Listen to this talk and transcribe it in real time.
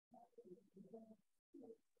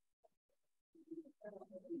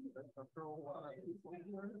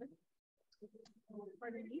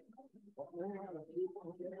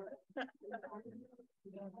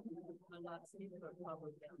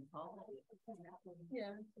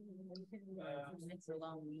Yeah, it's a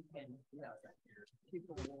long weekend. Yeah,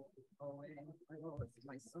 people will go away. I know it's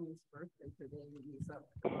my son's birthday today, and he's up.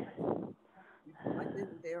 I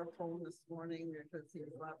didn't dare phone this morning because he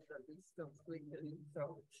left that he's still sleeping.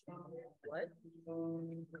 So, what?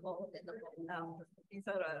 He's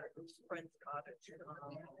at a friend's cottage.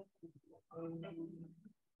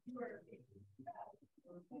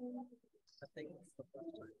 I think it's the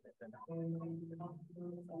first time they've been out.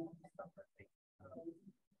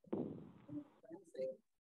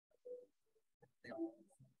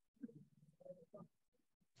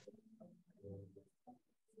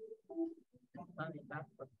 I mean, that's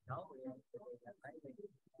what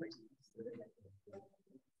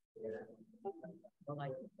well, I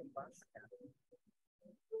think the bus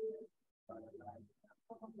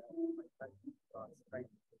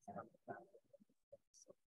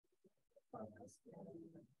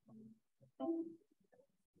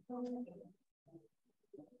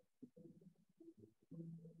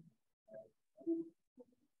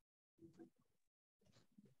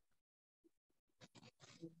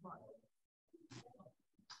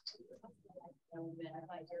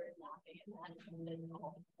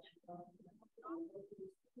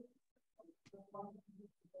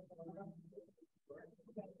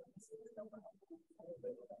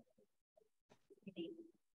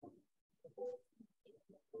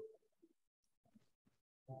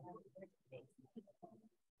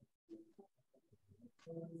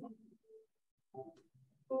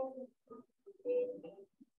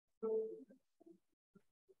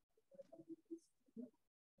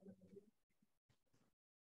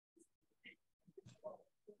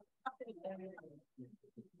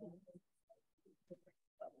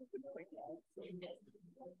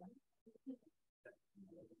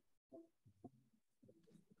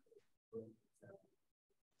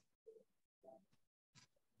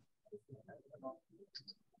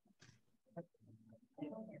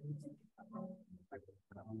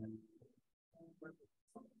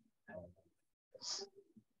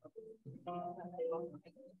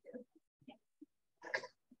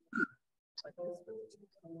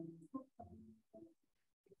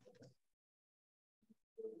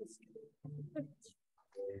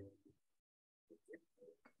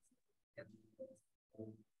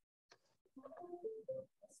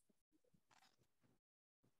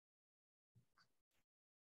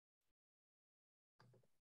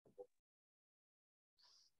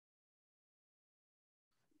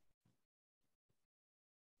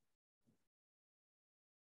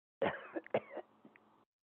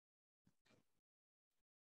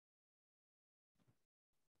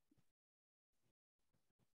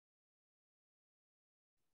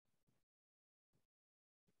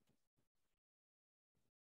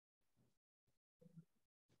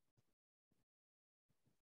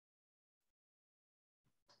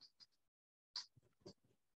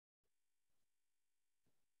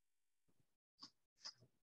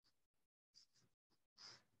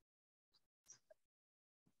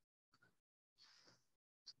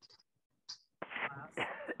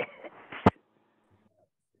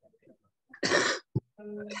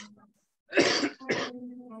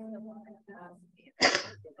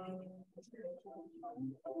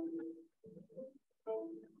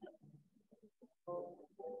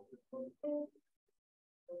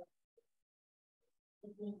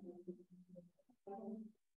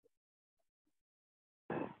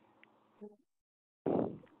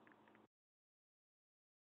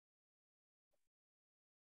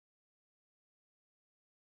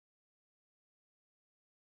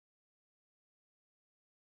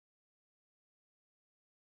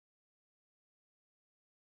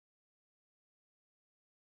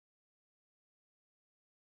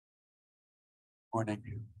Morning.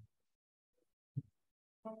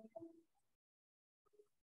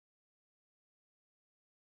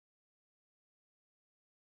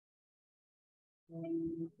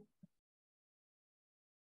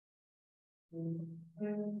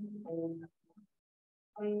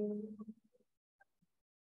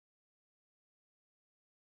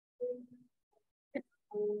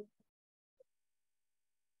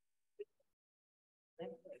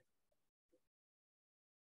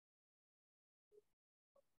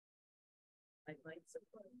 I might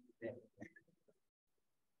support it.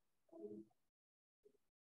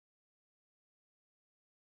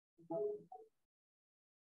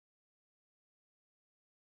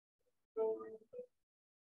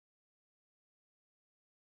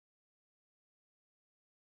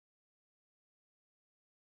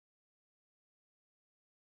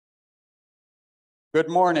 Good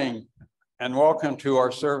morning and welcome to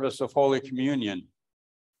our service of Holy Communion.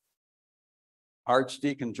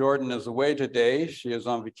 Archdeacon Jordan is away today. She is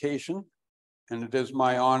on vacation, and it is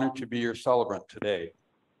my honor to be your celebrant today.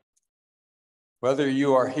 Whether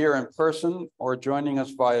you are here in person or joining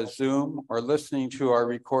us via Zoom or listening to our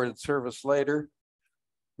recorded service later,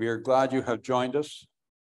 we are glad you have joined us.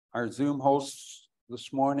 Our Zoom host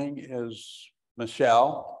this morning is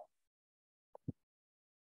Michelle.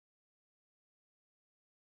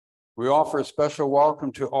 We offer a special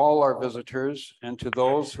welcome to all our visitors and to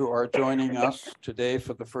those who are joining us today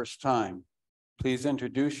for the first time. Please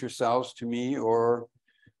introduce yourselves to me or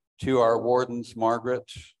to our wardens, Margaret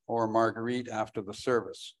or Marguerite, after the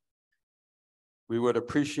service. We would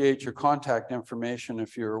appreciate your contact information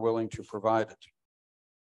if you are willing to provide it.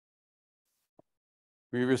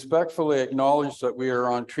 We respectfully acknowledge that we are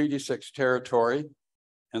on Treaty 6 territory.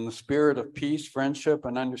 In the spirit of peace, friendship,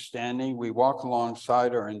 and understanding, we walk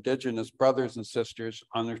alongside our Indigenous brothers and sisters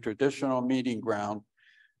on the traditional meeting ground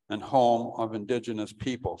and home of Indigenous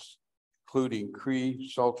peoples, including Cree,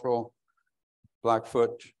 Saulteaux,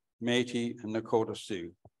 Blackfoot, Métis, and Nakota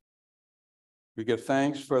Sioux. We give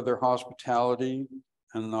thanks for their hospitality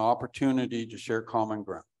and the opportunity to share common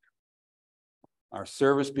ground. Our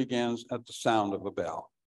service begins at the sound of a bell.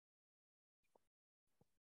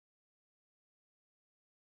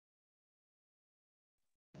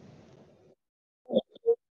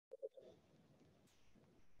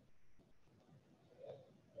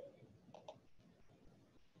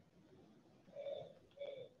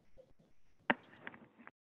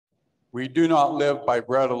 We do not live by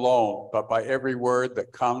bread alone, but by every word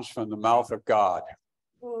that comes from the mouth of God.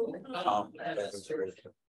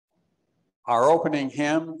 Our opening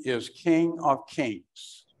hymn is King of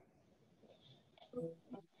Kings.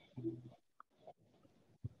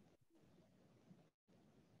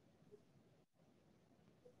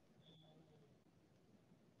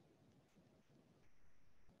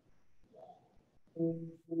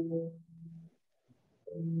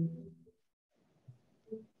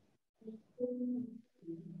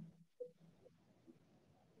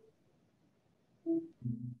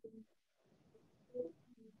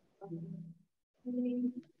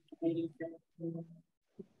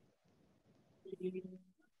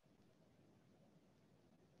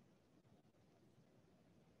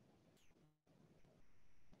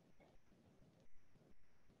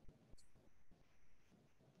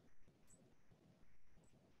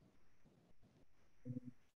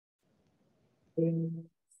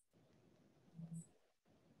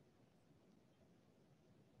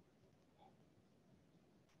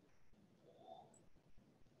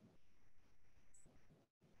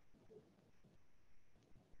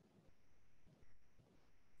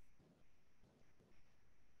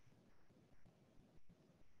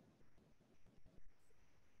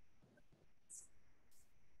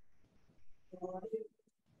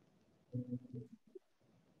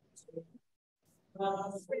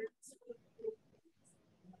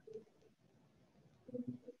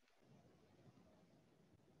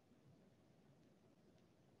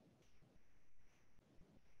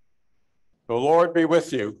 The Lord be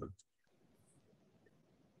with you.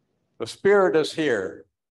 The Spirit is here.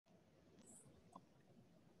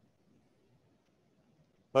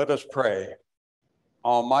 Let us pray.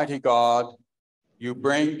 Almighty God, you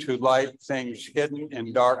bring to light things hidden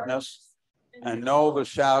in darkness and know the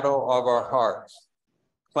shadow of our hearts.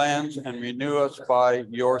 Cleanse and renew us by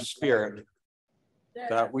your Spirit,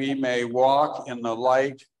 that we may walk in the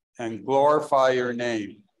light and glorify your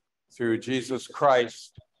name through Jesus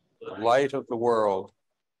Christ, the light of the world.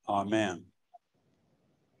 Amen.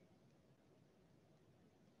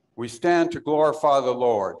 We stand to glorify the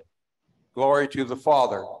Lord. Glory to the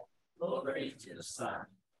Father. Glory to the Son.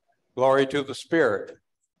 Glory to the Spirit.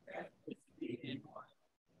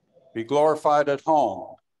 Be glorified at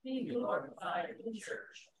home. Be glorified in the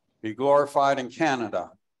church. Be glorified in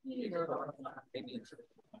Canada. Be glorified in the church.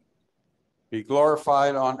 Be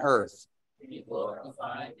glorified on earth. Be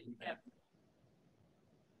glorified in heaven.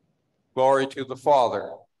 Glory to the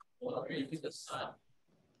Father. Glory to the Son.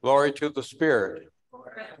 Glory to the Spirit.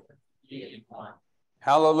 Forever be one.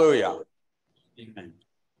 Hallelujah. Amen.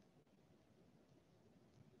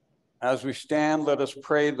 As we stand, let us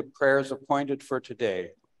pray the prayers appointed for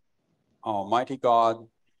today. Almighty God,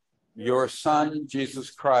 your Son,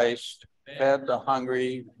 Jesus Christ, fed the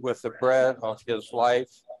hungry with the bread of his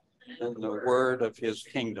life and the word of his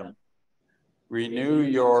kingdom. Renew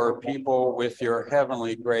your people with your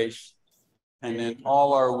heavenly grace, and in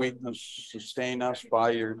all our weakness sustain us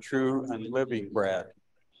by your true and living bread,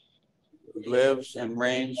 who lives and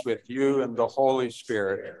reigns with you in the Holy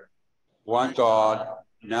Spirit, one God,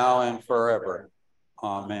 now and forever.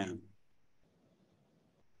 Amen.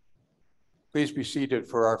 Please be seated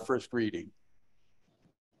for our first reading.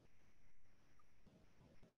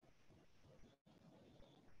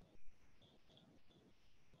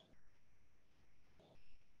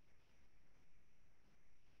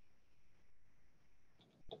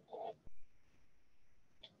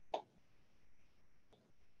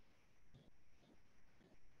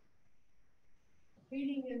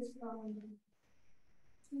 Reading is from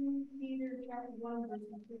 2 Peter chapter 1, verses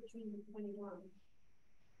 15 to 21.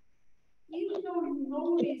 Even though you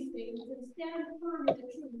know these things and stand firm in the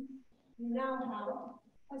truth you now have,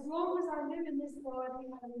 as long as I live in this body,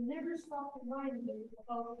 I will never stop reminding you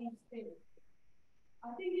about these things.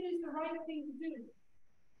 I think it is the right thing to do,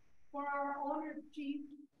 for our honored chief,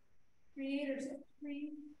 creator set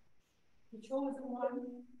free, the chosen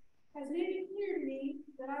one, has made it clear to me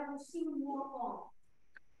that I will soon walk on.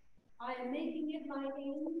 I am making it my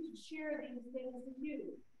aim to share these things with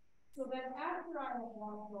you, so that after I have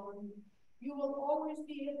walked on, you will always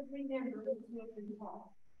be able to remember what you have been taught.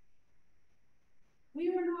 We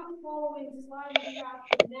are not following sliding paths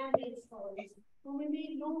of man-made stories when we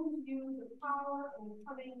made known to you the power and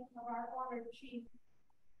coming of our honored chief,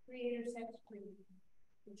 creator set free,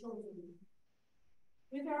 the chosen one.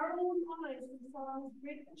 With our own eyes, we saw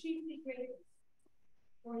his chiefly greatness,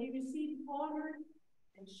 for he received honor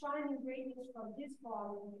and shining greatness from his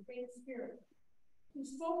Father and the Great Spirit, who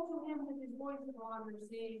spoke to him with his voice of honor,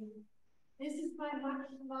 saying, "This is my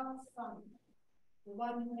much loved Son, the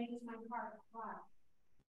one who makes my heart glad."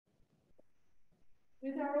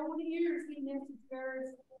 With our own ears, we message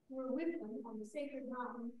bearers who were with them on the sacred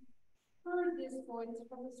mountain heard this voice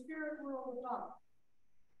from the spirit world above.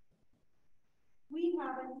 We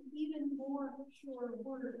have an even more sure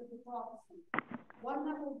word of the prophecy, one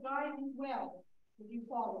that will guide you well if you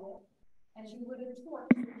follow it, as you would a torch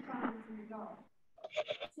that shines in the dark.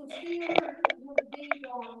 So stay alert until the day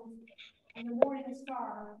dawns and the morning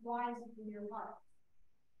star rises in your heart.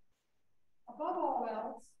 Above all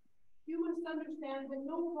else, you must understand that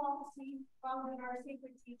no prophecy found in our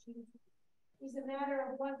sacred teachings is a matter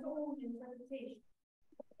of one's own interpretation.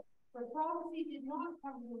 For prophecy did not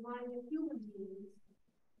come to the mind of human beings,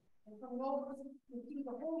 and from those who through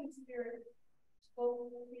the Holy Spirit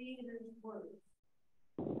spoke the Creator's words.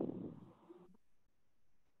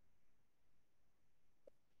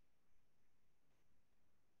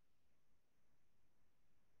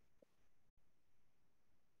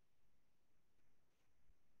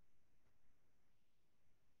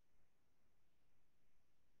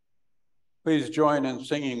 Please join in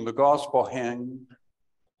singing the gospel hymn,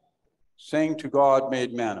 "Sing to God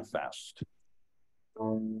Made Manifest."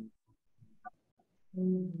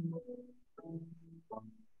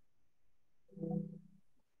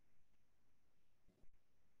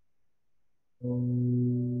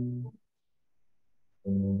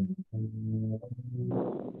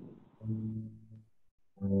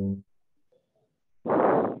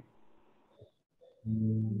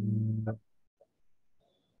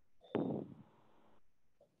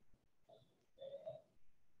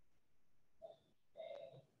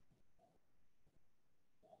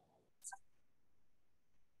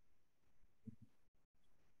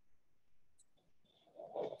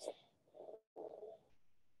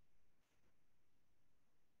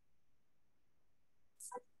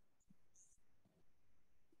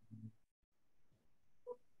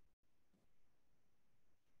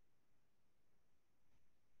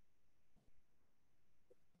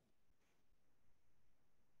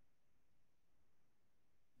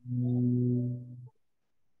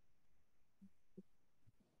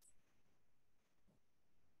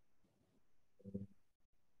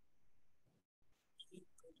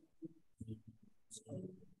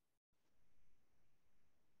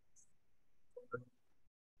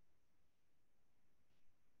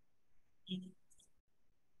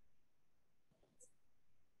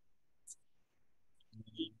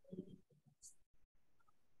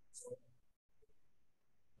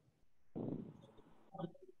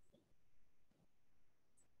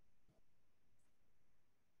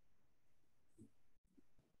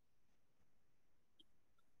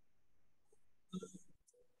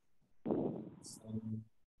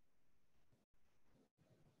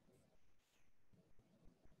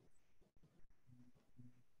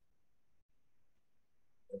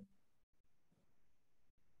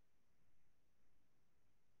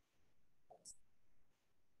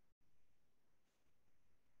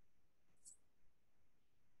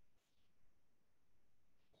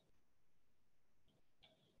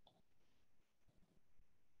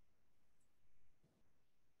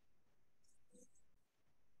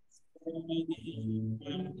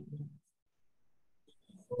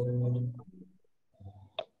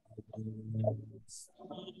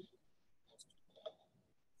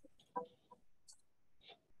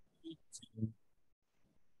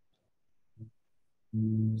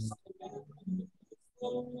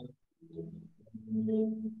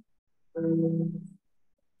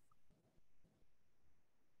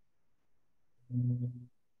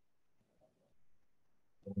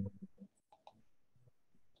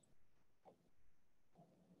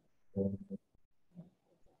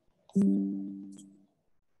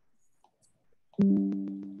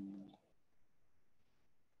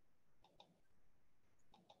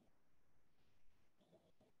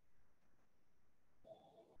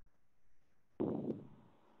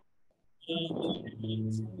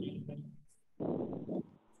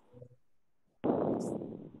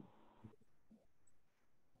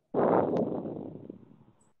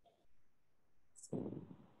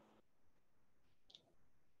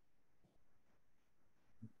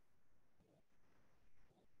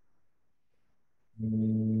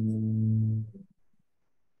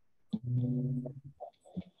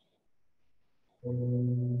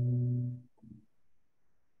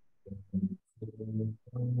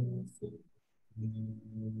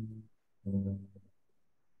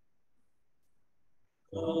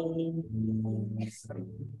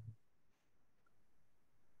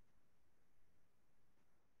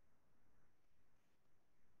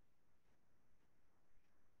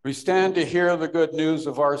 We stand to hear the good news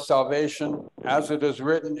of our salvation as it is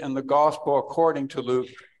written in the Gospel according to Luke,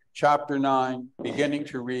 chapter 9, beginning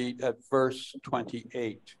to read at verse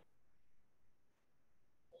 28.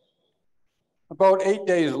 About 8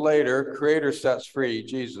 days later, Creator sets free,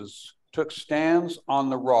 Jesus took stands on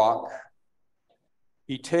the rock.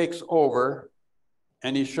 He takes over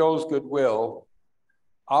and he shows goodwill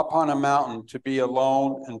up on a mountain to be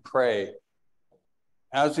alone and pray.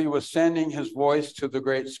 As he was sending his voice to the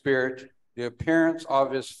Great Spirit, the appearance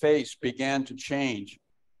of his face began to change,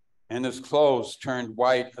 and his clothes turned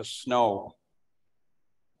white as snow.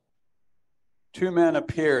 2 men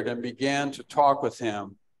appeared and began to talk with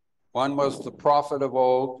him. One was the prophet of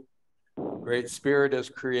old, Great Spirit as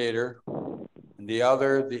creator, and the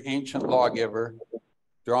other, the ancient lawgiver,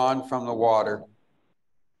 drawn from the water.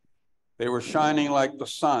 They were shining like the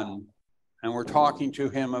sun, and were talking to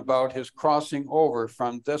him about his crossing over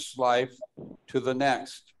from this life to the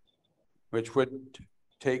next, which would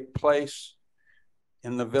take place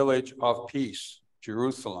in the village of peace,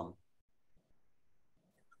 Jerusalem.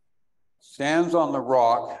 Stands on the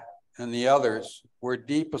rock and the others were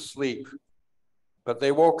deep asleep, but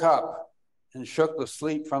they woke up and shook the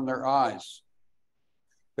sleep from their eyes.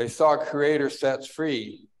 They saw Creator sets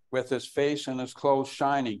free with his face and his clothes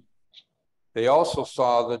shining. They also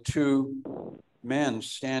saw the 2 men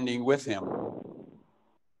standing with him.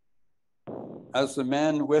 As the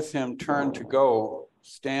men with him turned to go,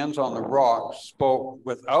 Stands on the rock spoke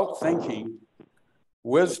without thinking.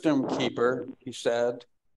 "Wisdom keeper," he said,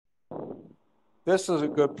 "this is a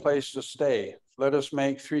good place to stay. Let us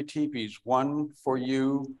make 3 teepees, one for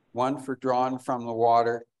you, one for drawn from the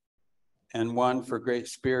water, and one for Great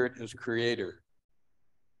Spirit as creator."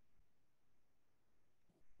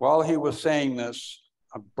 While he was saying this,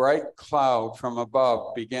 a bright cloud from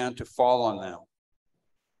above began to fall on them.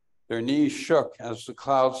 Their knees shook as the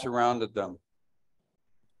cloud surrounded them.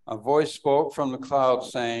 A voice spoke from the cloud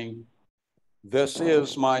saying, "This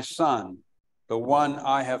is my son, the one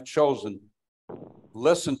I have chosen.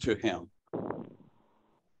 Listen to him."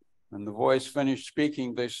 When the voice finished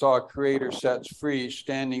speaking, they saw a Creator set free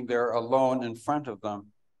standing there alone in front of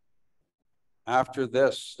them. After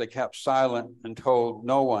this, they kept silent and told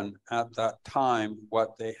no one at that time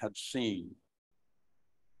what they had seen.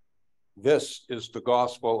 This is the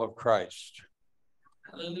gospel of Christ.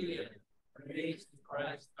 Hallelujah. Praise to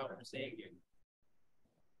Christ, our Savior.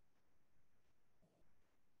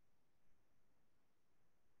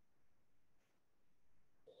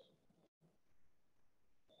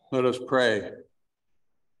 Let us pray.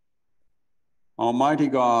 Almighty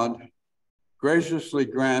God, graciously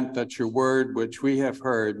grant that your word, which we have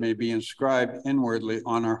heard, may be inscribed inwardly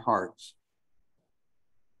on our hearts.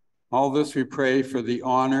 All this we pray for the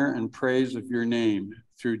honor and praise of your name,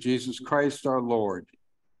 through Jesus Christ our Lord,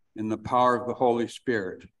 in the power of the Holy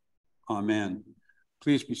Spirit. Amen.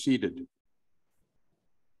 Please be seated.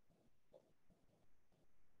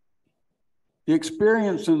 The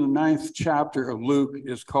experience in the 9th chapter of Luke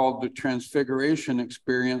is called the Transfiguration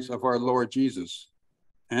experience of our Lord Jesus,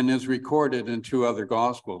 and is recorded in 2 other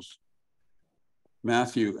Gospels,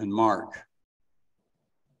 Matthew and Mark.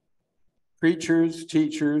 Preachers,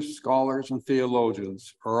 teachers, scholars, and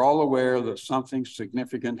theologians are all aware that something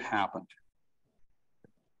significant happened.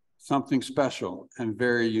 Something special and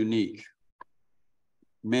very unique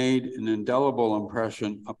made an indelible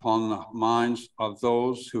impression upon the minds of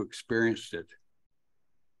those who experienced it.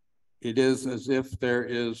 It is as if there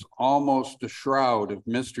is almost a shroud of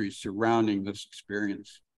mystery surrounding this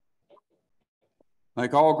experience.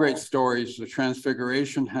 Like all great stories, the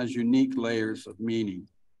Transfiguration has unique layers of meaning.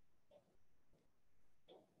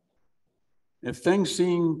 If things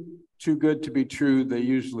seem too good to be true, they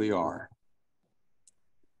usually are.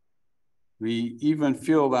 We even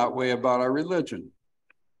feel that way about our religion.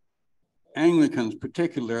 Anglicans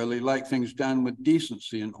particularly like things done with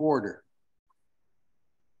decency and order.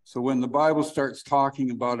 So when the Bible starts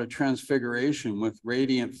talking about a transfiguration with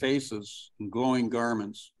radiant faces and glowing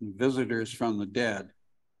garments and visitors from the dead,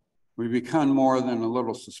 we become more than a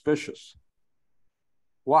little suspicious.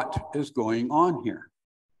 What is going on here?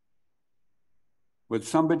 Would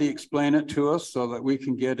somebody explain it to us so that we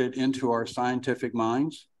can get it into our scientific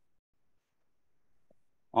minds?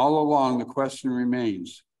 All along, the question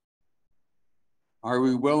remains, are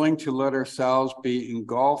we willing to let ourselves be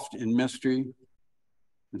engulfed in mystery,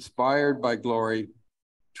 inspired by glory,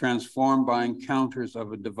 transformed by encounters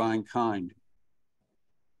of a divine kind?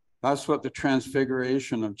 That's what the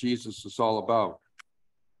transfiguration of Jesus is all about.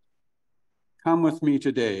 Come with me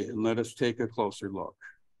today and let us take a closer look.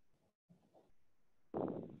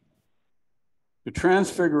 The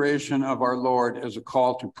transfiguration of our Lord is a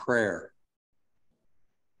call to prayer.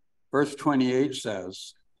 Verse 28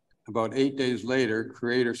 says, about 8 days later,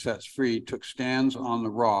 Creator sets free, took stands on the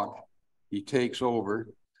rock. He takes over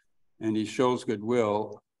and he shows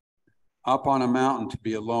goodwill up on a mountain to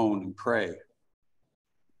be alone and pray.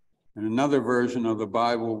 In another version of the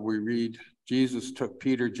Bible, we read, Jesus took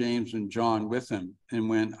Peter, James, and John with him and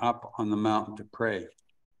went up on the mountain to pray.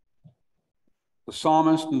 The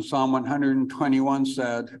psalmist in Psalm 121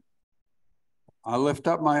 said, I lift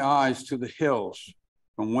up my eyes to the hills.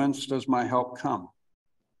 From whence does my help come?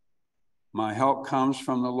 My help comes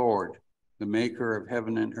from the Lord, the maker of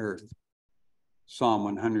heaven and earth. Psalm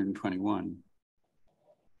 121.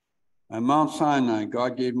 At Mount Sinai,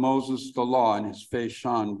 God gave Moses the law, and his face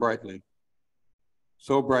shone brightly,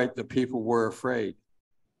 so bright that people were afraid.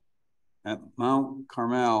 At Mount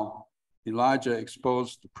Carmel, Elijah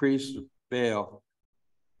exposed the priests of Baal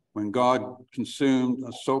when God consumed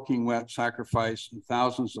a soaking wet sacrifice and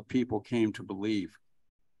thousands of people came to believe.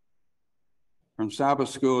 From Sabbath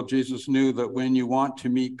school, Jesus knew that when you want to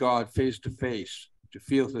meet God face to face, to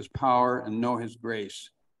feel his power and know his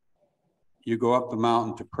grace, you go up the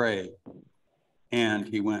mountain to pray. And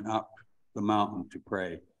he went up the mountain to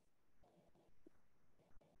pray.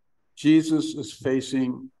 Jesus is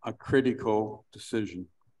facing a critical decision.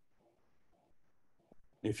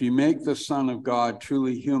 If you make the Son of God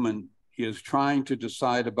truly human, he is trying to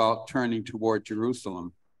decide about turning toward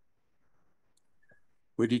Jerusalem.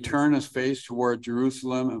 Would he turn his face toward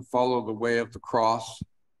Jerusalem and follow the way of the cross,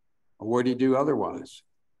 or would he do otherwise?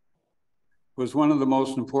 It was one of the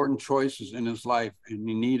most important choices in his life, and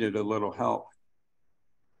he needed a little help.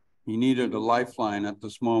 He needed a lifeline at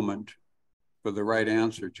this moment for the right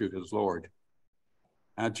answer to his Lord.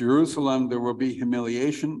 At Jerusalem, there will be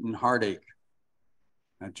humiliation and heartache.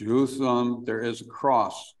 At Jerusalem, there is a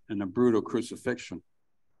cross and a brutal crucifixion.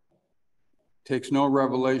 It takes no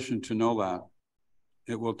revelation to know that.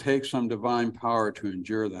 It will take some divine power to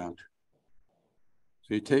endure that. So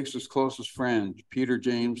he takes his closest friends, Peter,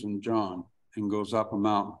 James, and John, and goes up a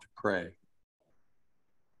mountain to pray.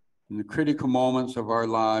 In the critical moments of our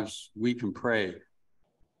lives, we can pray.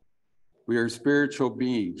 We are spiritual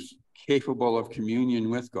beings capable of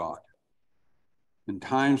communion with God. In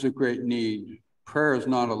times of great need, prayer is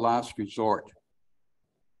not a last resort,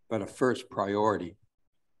 but a first priority.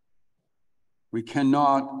 We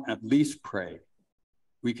cannot at least pray.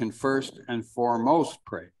 We can first and foremost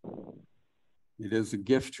pray. It is a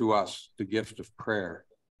gift to us, the gift of prayer.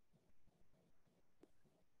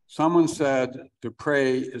 Someone said to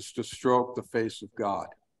pray is to stroke the face of God.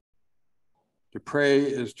 To pray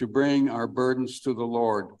is to bring our burdens to the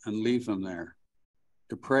Lord and leave them there.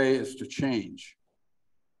 To pray is to change.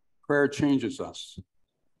 Prayer changes us.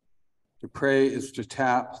 To pray is to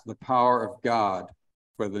tap the power of God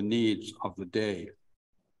for the needs of the day.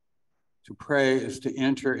 To pray is to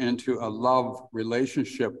enter into a love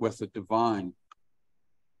relationship with the divine.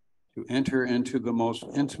 To enter into the most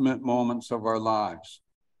intimate moments of our lives.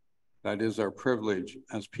 That is our privilege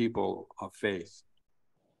as people of faith.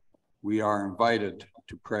 We are invited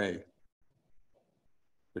to pray.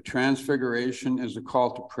 The Transfiguration is a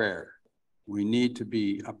call to prayer. We need to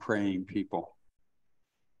be a praying people.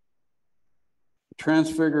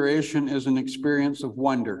 Transfiguration is an experience of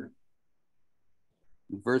wonder.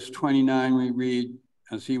 In verse 29, we read,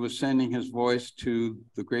 as he was sending his voice to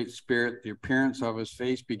the Great Spirit, the appearance of his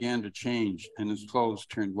face began to change, and his clothes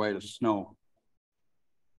turned white as snow.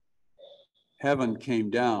 Heaven came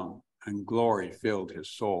down, and glory filled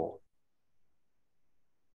his soul.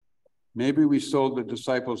 Maybe we sold the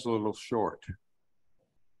disciples a little short.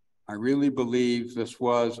 I really believe this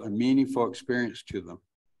was a meaningful experience to them.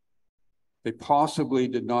 They possibly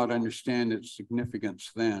did not understand its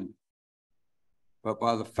significance then, but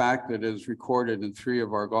by the fact that it is recorded in 3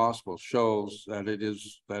 of our Gospels shows that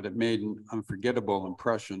it made an unforgettable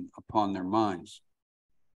impression upon their minds.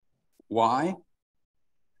 Why?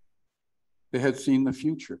 They had seen the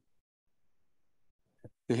future.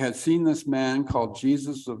 They had seen this man called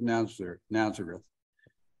Jesus of Nazareth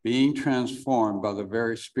being transformed by the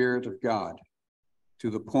very Spirit of God to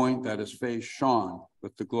the point that his face shone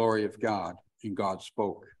with the glory of God, and God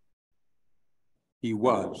spoke. He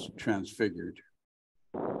was transfigured.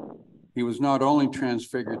 He was not only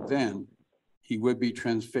transfigured then, he would be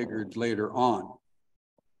transfigured later on.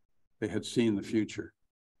 They had seen the future.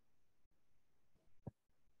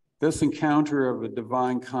 This encounter of a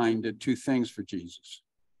divine kind did 2 things for Jesus.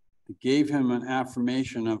 It gave him an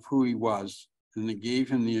affirmation of who he was, and it gave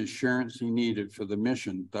him the assurance he needed for the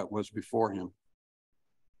mission that was before him.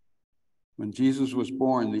 When Jesus was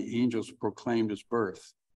born, the angels proclaimed his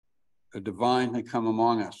birth. The divine had come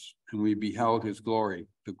among us, and we beheld his glory,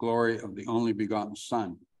 the glory of the only begotten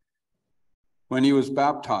Son. When he was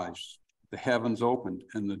baptized, the heavens opened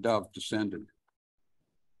and the dove descended.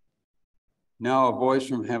 Now a voice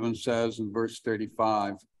from heaven says in verse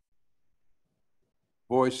 35,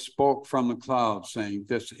 voice spoke from the cloud saying,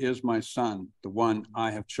 this is my Son, the one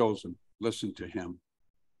I have chosen. Listen to him.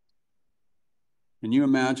 Can you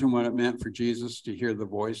imagine what it meant for Jesus to hear the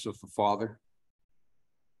voice of the Father?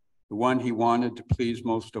 The one he wanted to please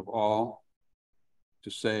most of all,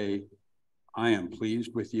 to say, I am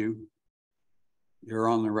pleased with you. You're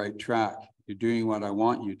on the right track. You're doing what I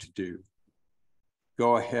want you to do.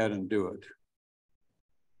 Go ahead and do it.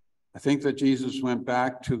 I think that Jesus went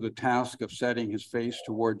back to the task of setting his face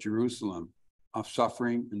toward Jerusalem, of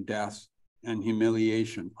suffering and death and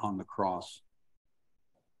humiliation on the cross.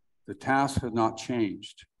 The task had not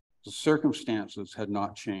changed. The circumstances had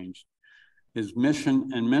not changed. His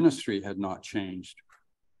mission and ministry had not changed.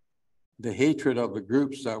 The hatred of the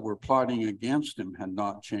groups that were plotting against him had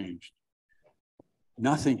not changed.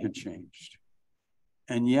 Nothing had changed.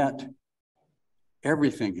 And yet,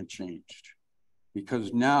 everything had changed,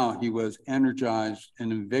 because now he was energized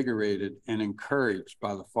and invigorated and encouraged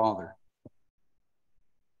by the Father.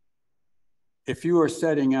 If you are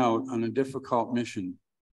setting out on a difficult mission,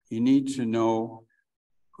 you need to know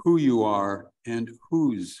who you are and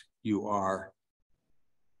whose you are.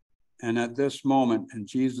 And at this moment in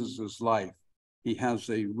Jesus's life, he has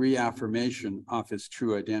a reaffirmation of his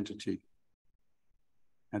true identity.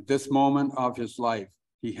 At this moment of his life,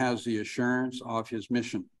 he has the assurance of his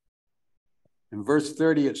mission. In verse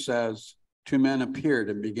 30, it says, 2 men appeared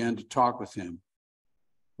and began to talk with him.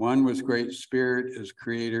 One was Great Spirit as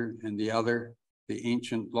creator, and the other, the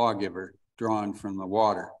ancient lawgiver, drawn from the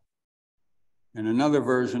water. In another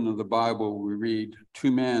version of the Bible, we read, 2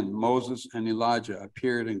 men, Moses and Elijah,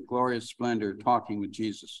 appeared in glorious splendor talking with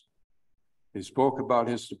Jesus. They spoke about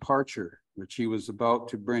his departure, which he was about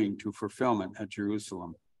to bring to fulfillment at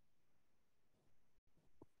Jerusalem.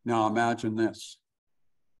 Now imagine this.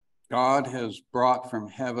 God has brought from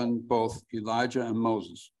heaven both Elijah and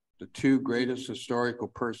Moses, the 2 greatest historical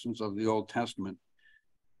persons of the Old Testament,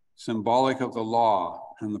 symbolic of the law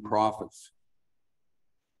and the prophets.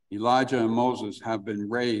 Elijah and Moses have been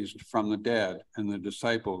raised from the dead, and the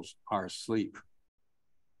disciples are asleep.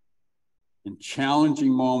 In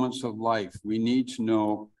challenging moments of life, we need to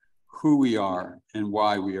know who we are and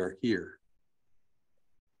why we are here.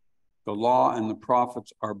 The law and the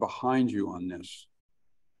prophets are behind you on this.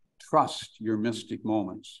 Trust your mystic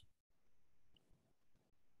moments.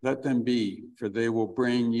 Let them be, for they will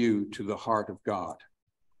bring you to the heart of God.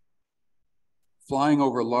 Flying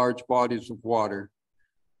over large bodies of water,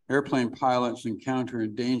 airplane pilots encounter a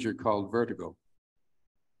danger called vertigo.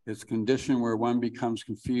 It's a condition where one becomes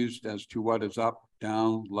confused as to what is up,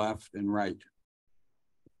 down, left, and right.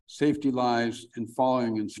 Safety lies in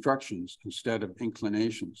following instructions instead of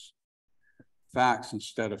inclinations, facts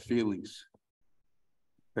instead of feelings.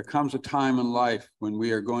 There comes a time in life when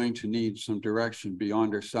we are going to need some direction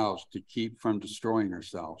beyond ourselves to keep from destroying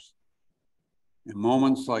ourselves. In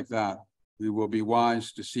moments like that, we will be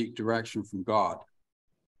wise to seek direction from God.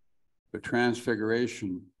 The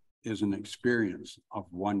Transfiguration is an experience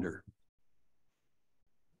of wonder.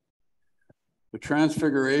 The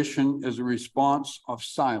Transfiguration is a response of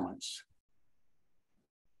silence.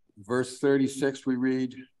 Verse 36, we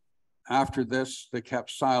read, "After this, they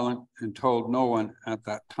kept silent and told no one at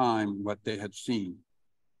that time what they had seen."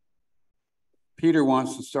 Peter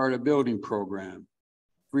wants to start a building program,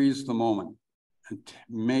 freeze the moment, and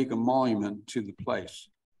make a monument to the place.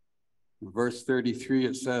 In verse 33,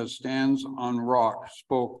 it says, "Stands on rock,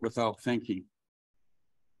 spoke without thinking."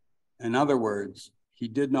 In other words, he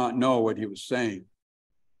did not know what he was saying.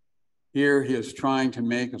 Here he is trying to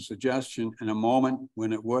make a suggestion in a moment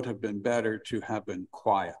when it would have been better to have been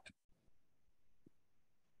quiet.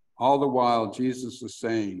 All the while, Jesus is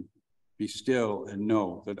saying, "Be still and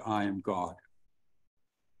know that I am God."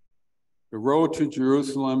 The road to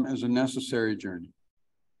Jerusalem is a necessary journey.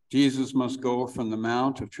 Jesus must go from the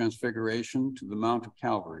Mount of Transfiguration to the Mount of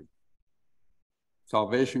Calvary.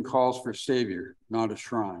 Salvation calls for a Savior, not a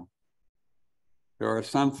shrine. There are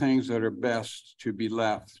some things that are best to be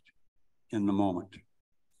left in the moment.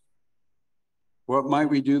 What might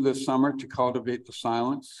we do this summer to cultivate the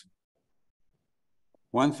silence?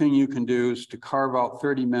 One thing you can do is to carve out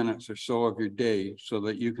 30 minutes or so of your day so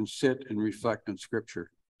that you can sit and reflect on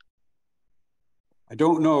Scripture. I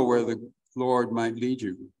don't know where the Lord might lead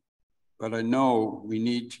you, but I know we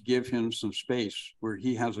need to give him some space where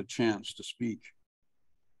he has a chance to speak.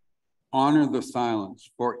 Honor the silence,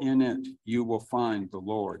 for in it you will find the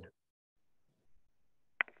Lord.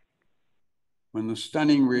 When the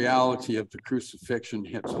stunning reality of the crucifixion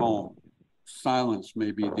hits home, silence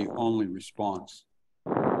may be the only response.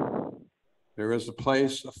 There is a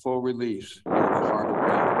place of full release near the heart of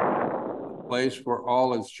God, a place where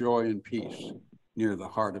all is joy and peace near the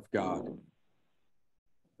heart of God.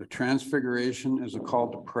 The Transfiguration is a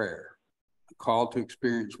call to prayer, a call to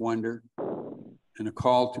experience wonder, and a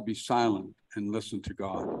call to be silent and listen to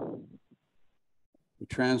God. The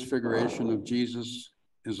Transfiguration of Jesus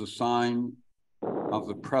is a sign of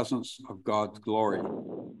the presence of God's glory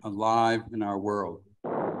alive in our world.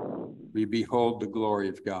 We behold the glory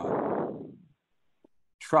of God.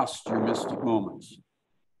 Trust your mystic moments.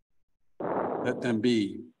 Let them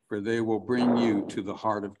be, for they will bring you to the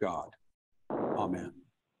heart of God. Amen.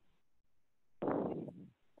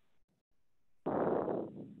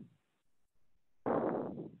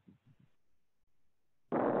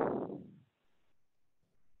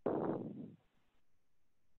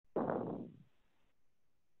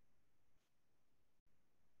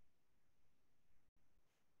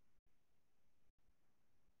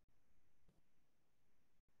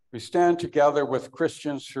 We stand together with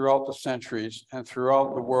Christians throughout the centuries and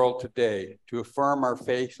throughout the world today to affirm our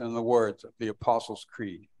faith in the words of the Apostles'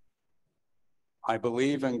 Creed. I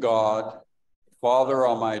believe in God, Father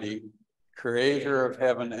Almighty, creator of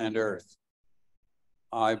heaven and earth.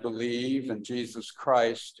 I believe in Jesus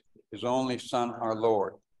Christ, his only Son, our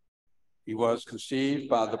Lord. He was conceived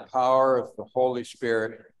by the power of the Holy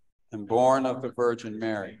Spirit and born of the Virgin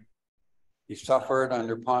Mary. He suffered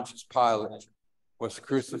under Pontius Pilate, was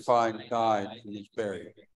crucified, died, and was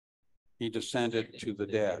buried. He descended to the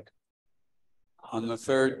dead. On the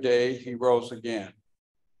third day, he rose again.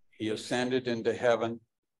 He ascended into heaven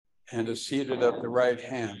and is seated at the right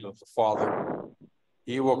hand of the Father.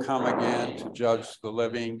 He will come again to judge the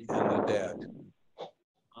living and the dead.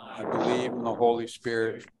 I believe in the Holy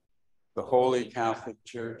Spirit, the Holy Catholic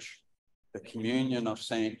Church, the communion of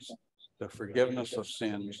saints, the forgiveness of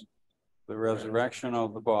sins, the resurrection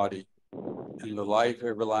of the body, and the life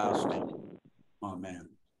everlasting. Amen.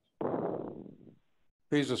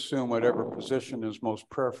 Please assume whatever position is most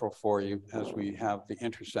prayerful for you as we have the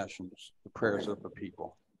intercessions, the prayers of the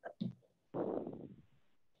people.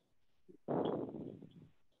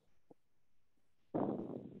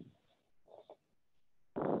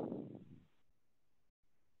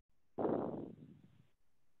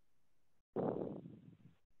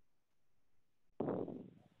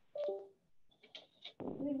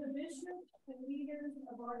 May the bishop and leaders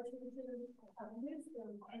of our churches have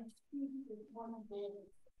wisdom and speak with one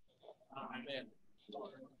voice. Amen.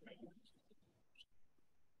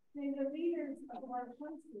 May the leaders of our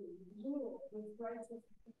country rule with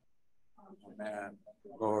righteousness. Amen.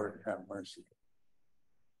 Lord, have mercy.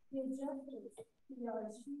 May justice be our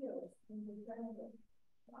shield and defender.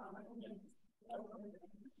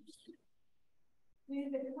 May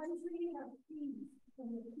the country have peace and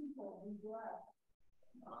the people be blessed.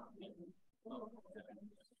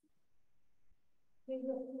 May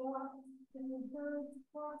the flocks and the birds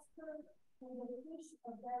prosper, and the fish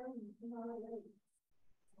abound in our lakes.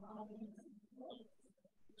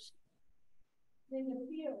 May the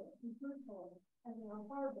field be fruitful and our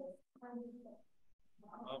harvest plentiful.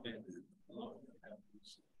 Amen. Lord, have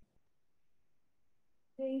mercy.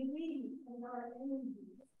 May we and our enemies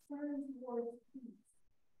turn towards peace.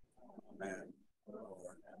 Amen.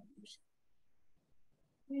 Lord, have mercy.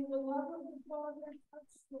 May the love of the Father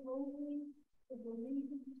touch the lonely, the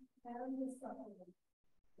believing, and the suffering.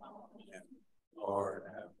 Amen. Lord,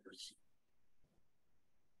 have mercy.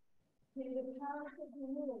 May the path of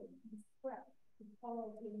the Lord be swept to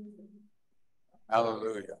all danger.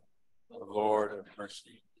 Hallelujah. The Lord of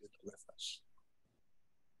mercy is with us.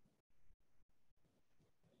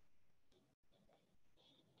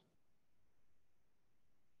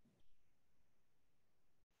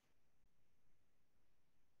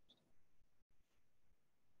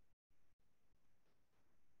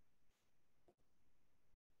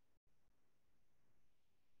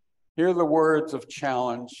 Hear the words of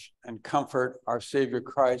challenge and comfort our Savior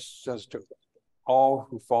Christ says to all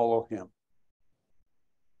who follow him.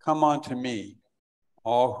 Come unto me,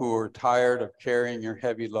 all who are tired of carrying your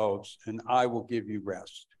heavy loads, and I will give you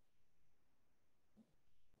rest.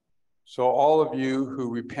 So all of you who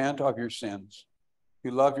repent of your sins, who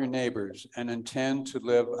love your neighbors, and intend to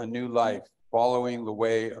live a new life following the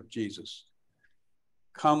way of Jesus,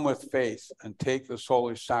 come with faith and take this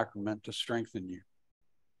holy sacrament to strengthen you.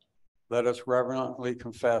 Let us reverently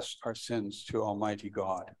confess our sins to Almighty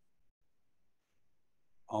God.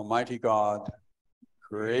 Almighty God,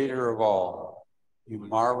 creator of all, you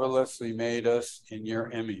marvelously made us in your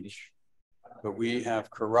image, but we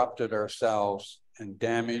have corrupted ourselves and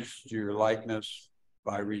damaged your likeness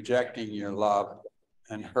by rejecting your love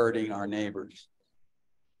and hurting our neighbors.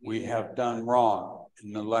 We have done wrong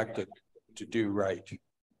and neglected to do right.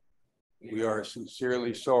 We are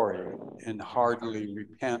sincerely sorry and heartily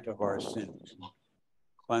repent of our sins.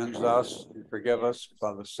 Cleanse us and forgive us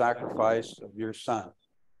by the sacrifice of your Son.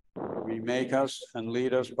 Remake us and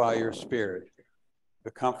lead us by your Spirit,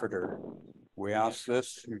 the Comforter. We ask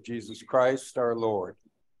this through Jesus Christ our Lord.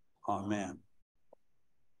 Amen.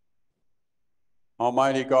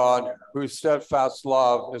 Almighty God, whose steadfast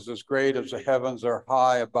love is as great as the heavens are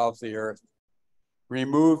high above the earth,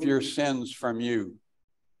 remove your sins from you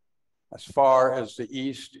as far as the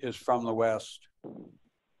east is from the west.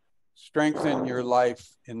 Strengthen your life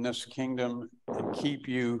in this kingdom and keep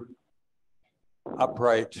you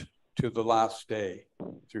upright to the last day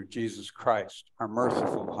through Jesus Christ, our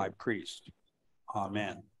merciful high priest.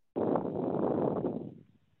 Amen.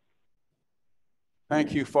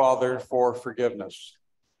 Thank you, Father, for forgiveness.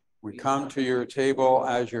 We come to your table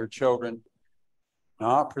as your children,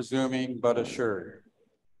 not presuming but assured,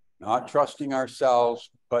 not trusting ourselves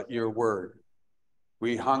but your word.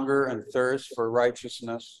 We hunger and thirst for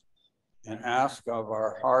righteousness and ask of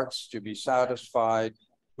our hearts to be satisfied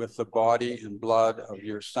with the body and blood of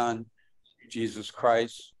your Son, Jesus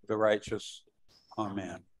Christ, the righteous.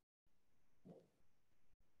 Amen.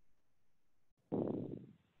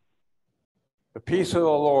 The peace of the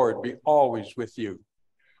Lord be always with you.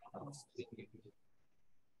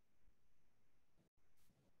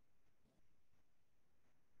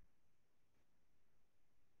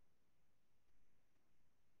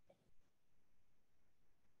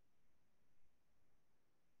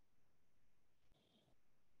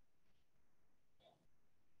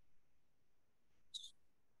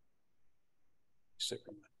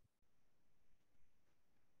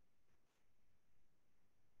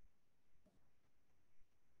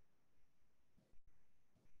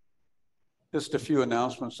 Just a few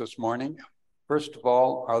announcements this morning. First of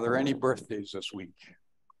all, are there any birthdays this week?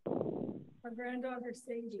 Our granddaughter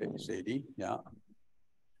Sadie. Sadie, yeah.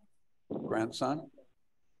 Grandson?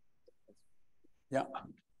 Yeah.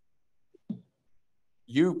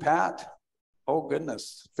 You, Pat? Oh,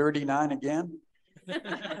 goodness. 39 again?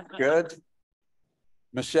 Good.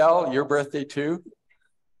 Michelle, your birthday too?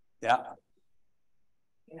 Yeah.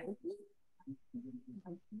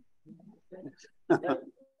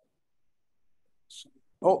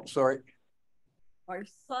 Oh, sorry. Our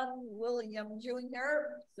son, William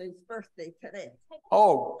Jr., it's his birthday today.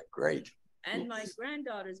 Oh, great. And my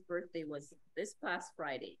granddaughter's birthday was this past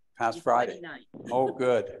Friday. Past Friday. 29. Oh,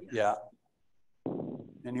 good. Yeah.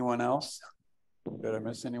 Anyone else? Did I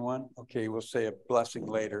miss anyone? Okay, we'll say a blessing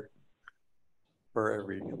later for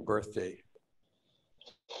every birthday.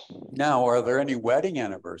 Now, are there any wedding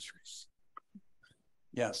anniversaries?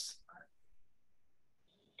 Yes.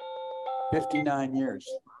 59 years.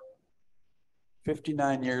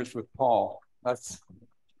 59 years with Paul. That's,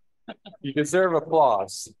 you deserve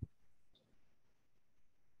applause.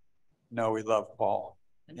 No, we love Paul.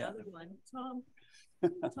 Another one. Tom,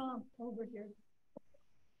 over here.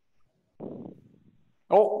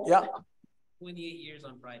 Oh, yeah, 28 years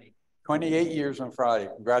on Friday. 28 years on Friday.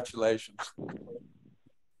 Congratulations.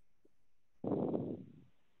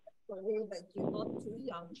 Sorry, but you look too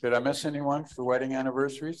young. Did I miss anyone for wedding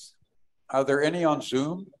anniversaries? Are there any on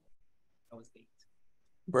Zoom? I was 8.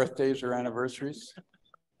 Birthdays or anniversaries?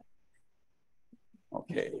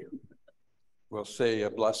 Okay. We'll say a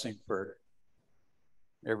blessing for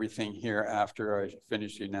everything here after I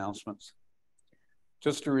finish the announcements.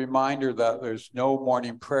 Just a reminder that there's no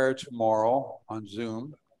morning prayer tomorrow on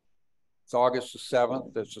Zoom. It's August the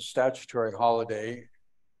 7th. It's a statutory holiday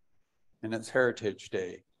and it's Heritage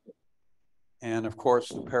Day. And of course,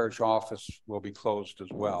 the parish office will be closed as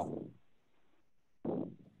well.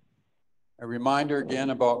 A reminder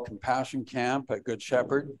again about Compassion Camp at Good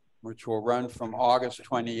Shepherd, which will run from August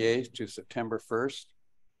 28th to September 1st.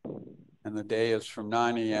 And the day is from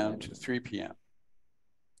 9 a.m. to 3 p.m.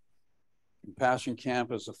 Compassion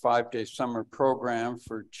Camp is a 5-day summer program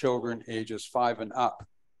for children ages 5 and up.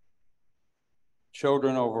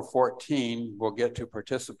 Children over 14 will get to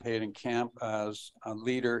participate in camp as a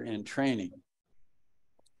leader in training.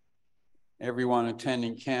 Everyone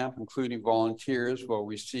attending camp, including volunteers, will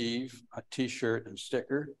receive a t-shirt and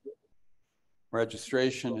sticker.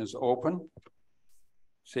 Registration is open.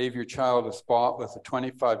 Save your child a spot with a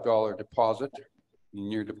 $25 deposit,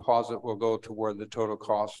 and your deposit will go toward the total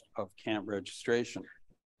cost of camp registration.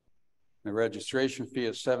 The registration fee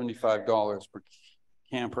is $75 per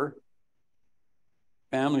camper.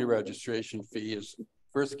 Family registration fee is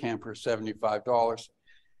first camper $75,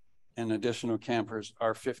 and additional campers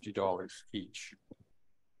are $50 each.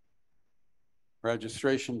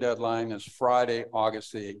 Registration deadline is Friday,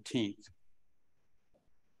 August the 18th.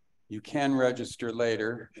 You can register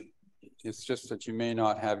later. It's just that you may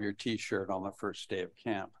not have your t-shirt on the first day of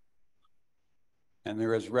camp. And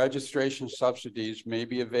there is registration subsidies may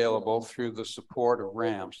be available through the support of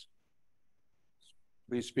RAMS.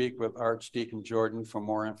 Please speak with Archdeacon Jordan for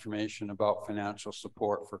more information about financial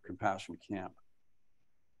support for Compassion Camp.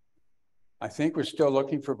 I think we're still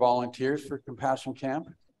looking for volunteers for Compassion Camp.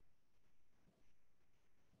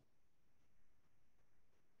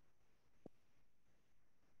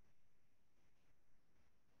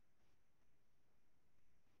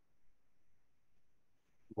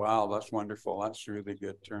 Wow, that's wonderful. That's really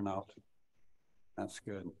good turnout. That's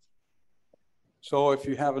good. So if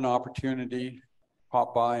you have an opportunity,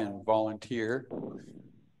 pop by and volunteer.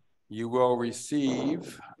 You will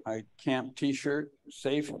receive a camp t-shirt,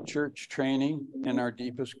 safe church training, and our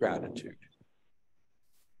deepest gratitude.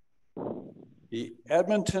 The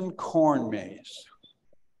Edmonton Corn Maze.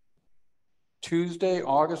 Tuesday,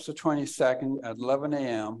 August the 22nd at 11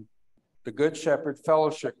 a.m., the Good Shepherd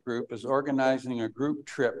Fellowship Group is organizing a group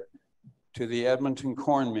trip to the Edmonton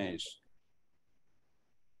Corn Maze.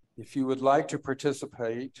 If you would like to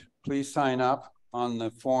participate, please sign up on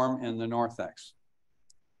the form in the Northex.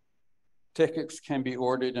 Tickets can be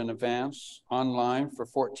ordered in advance online for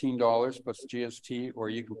 $14 plus GST, or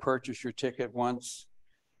you can purchase your ticket once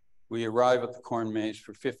we arrive at the Corn Maze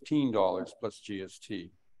for $15 plus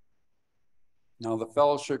GST. Now, the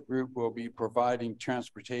fellowship group will be providing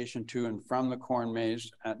transportation to and from the Corn Maze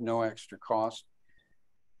at no extra cost,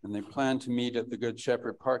 and they plan to meet at the Good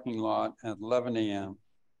Shepherd parking lot at 11 a.m.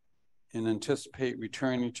 and anticipate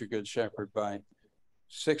returning to Good Shepherd by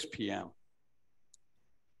 6 p.m.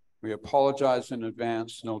 We apologize in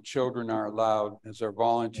advance, no children are allowed, as our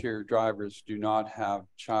volunteer drivers do not have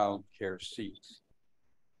child care seats.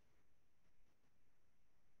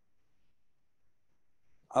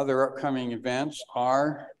 Other upcoming events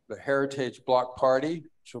are the Heritage Block Party,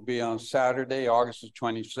 which will be on Saturday, August the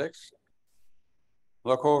 26th.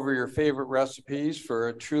 Look over your favorite recipes for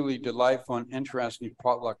a truly delightful and interesting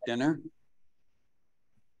potluck dinner.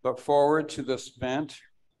 Look forward to this event.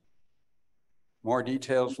 More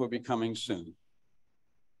details will be coming soon.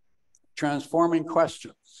 Transforming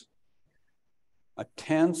Questions, a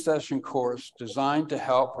 10-session course designed to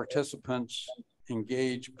help participants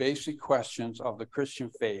engage basic questions of the Christian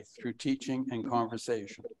faith through teaching and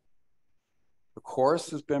conversation. The course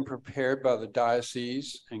has been prepared by the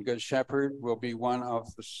diocese, and Good Shepherd will be one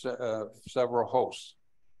of the several hosts.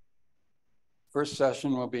 First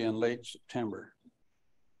session will be in late September.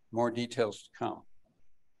 More details to come.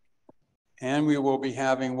 And we will be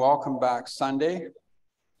having Welcome Back Sunday.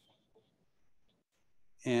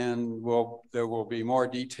 And there will be more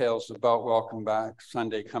details about Welcome Back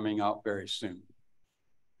Sunday coming out very soon.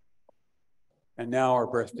 And now our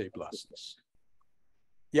birthday blessings.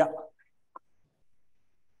 Yeah.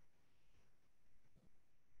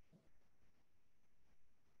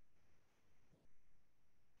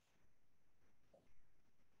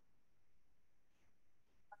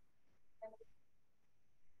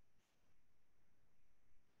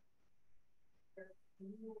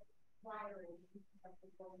 wiring.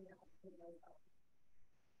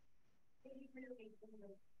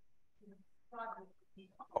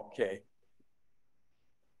 Okay.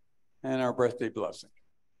 And our birthday blessing.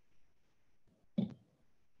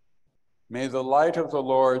 May the light of the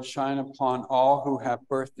Lord shine upon all who have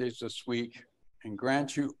birthdays this week and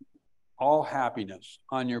grant you all happiness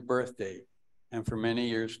on your birthday and for many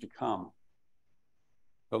years to come.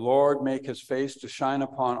 The Lord make his face to shine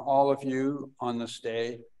upon all of you on this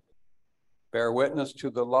day. Bear witness to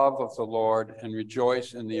the love of the Lord and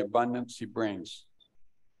rejoice in the abundance he brings.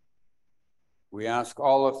 We ask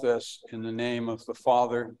all of this in the name of the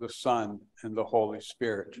Father, the Son, and the Holy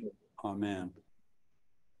Spirit. Amen.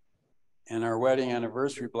 And our wedding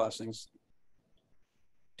anniversary blessings.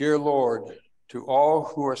 Dear Lord, to all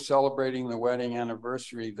who are celebrating the wedding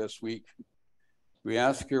anniversary this week, we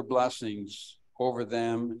ask your blessings over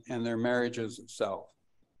them and their marriages itself.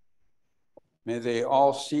 May they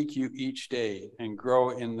all seek you each day and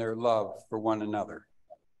grow in their love for one another.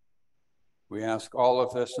 We ask all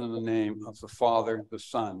of this in the name of the Father, the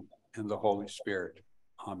Son, and the Holy Spirit.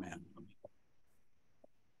 Amen.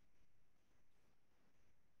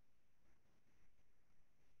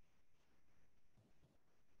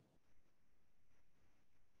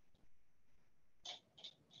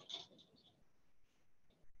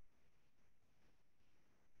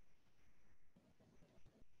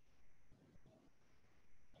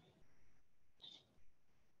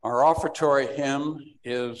 Our offertory hymn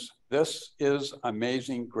is "This is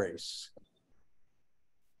Amazing Grace."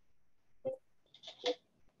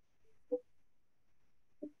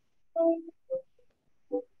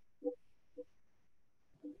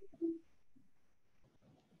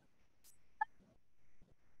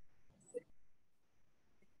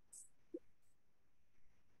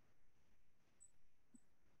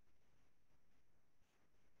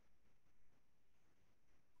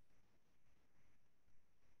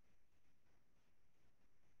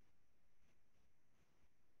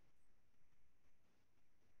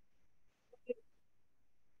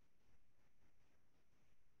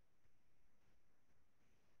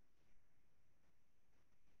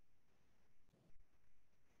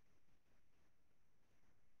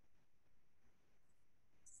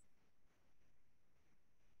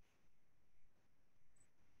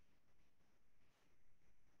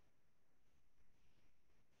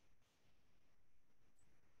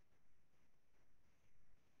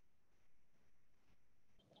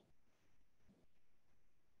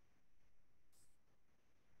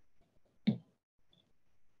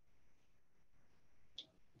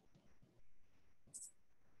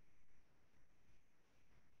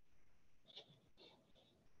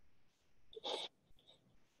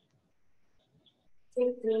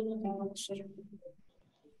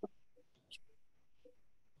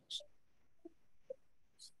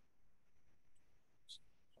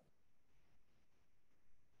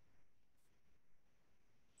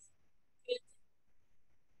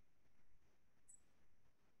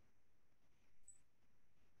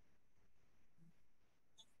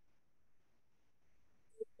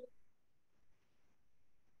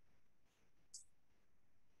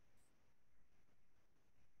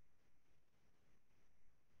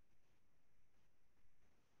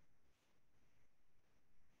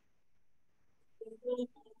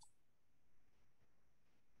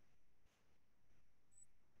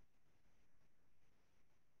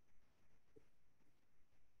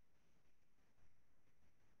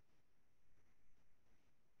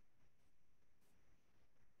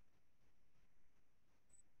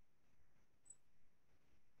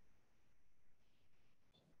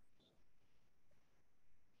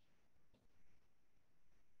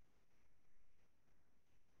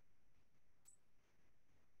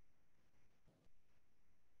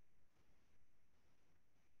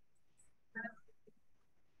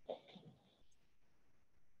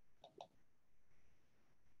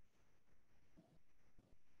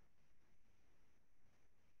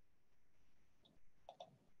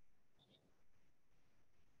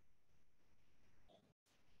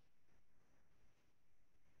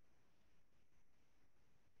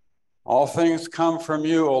 All things come from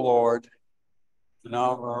you, O Lord, and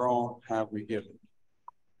of our own have we given.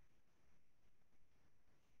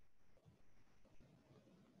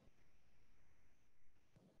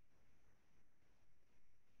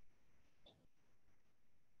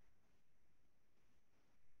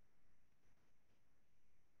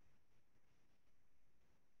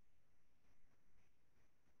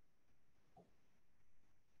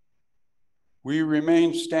 We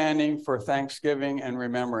remain standing for thanksgiving and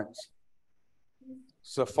remembrance.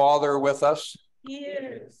 Is the Father with us? He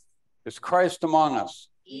is. Is Christ among us?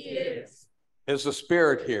 He is. Is the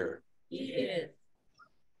Spirit here? He is.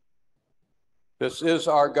 This is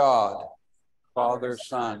our God, Father,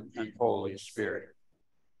 Son, and Holy Spirit.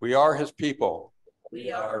 We are his people. We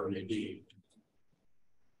are redeemed.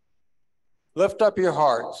 Lift up your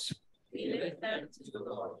hearts. We lift thanks to the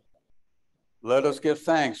Lord. Let us give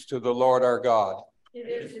thanks to the Lord our God. It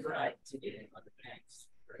is right to give him thanks.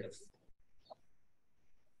 Praise.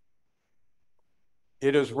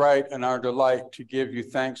 It is right and our delight to give you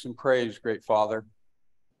thanks and praise, great Father,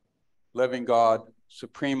 living God,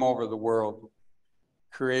 supreme over the world,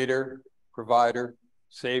 creator, provider,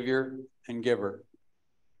 savior, and giver.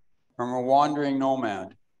 From a wandering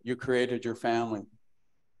nomad, you created your family.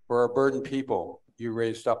 For a burdened people, you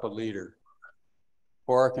raised up a leader.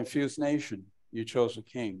 For a confused nation, you chose a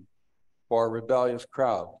king. For a rebellious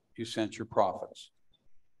crowd, you sent your prophets.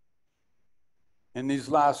 In these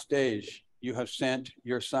last days, you have sent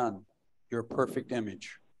your Son, your perfect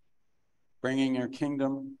image, bringing your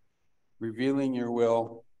kingdom, revealing your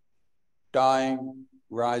will, dying,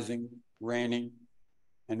 rising, reigning,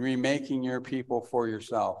 and remaking your people for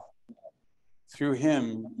yourself. Through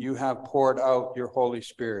him, you have poured out your Holy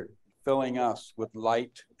Spirit, filling us with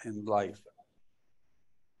light and life.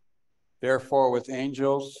 Therefore, with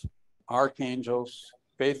angels, archangels,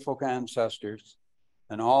 faithful ancestors,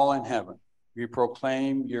 and all in heaven, we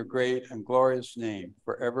proclaim your great and glorious name,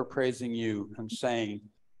 forever praising you and saying,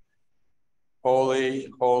 Holy,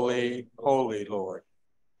 holy, holy Lord,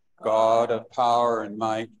 God of power and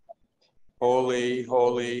might. Holy,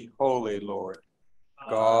 holy, holy Lord,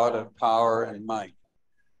 God of power and might.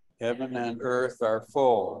 Heaven and earth are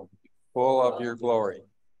full of your glory.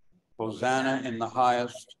 Hosanna in the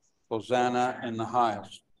highest, Hosanna in the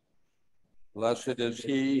highest. Blessed is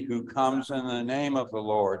he who comes in the name of the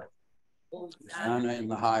Lord. Hosanna in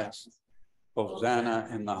the highest, Hosanna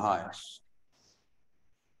in the highest.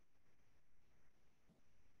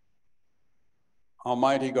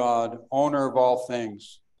 Almighty God, owner of all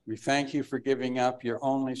things, we thank you for giving up your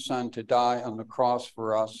only Son to die on the cross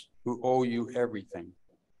for us who owe you everything.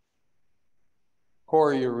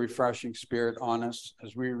 Pour your refreshing Spirit on us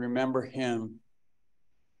as we remember him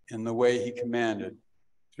in the way he commanded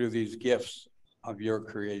through these gifts of your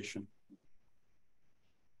creation.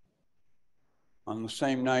 On the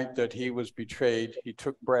same night that he was betrayed, he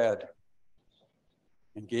took bread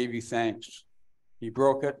and gave you thanks. He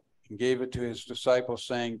broke it and gave it to his disciples,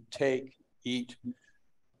 saying, Take, eat.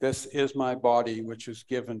 This is my body, which is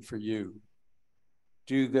given for you.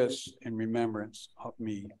 Do this in remembrance of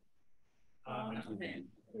me. Amen.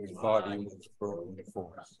 His body was broken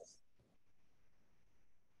for us.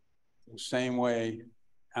 The same way,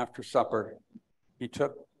 after supper, he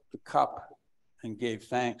took the cup and gave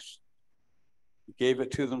thanks. He gave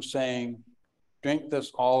it to them, saying, Drink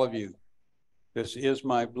this, all of you. This is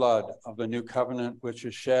my blood of the new covenant, which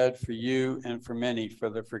is shed for you and for many for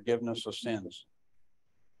the forgiveness of sins.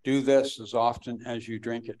 Do this as often as you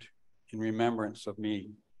drink it in remembrance of me.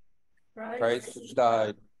 Christ has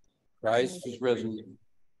died. Christ is risen.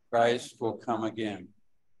 Christ will come again.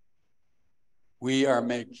 We are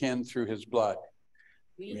made kin through his blood.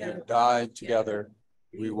 We have died together.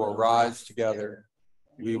 We will rise together.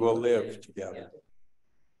 We will live together.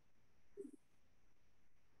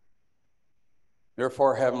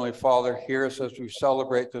 Therefore, Heavenly Father, hear us as we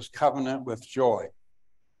celebrate this covenant with joy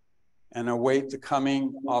and await the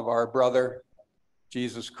coming of our brother,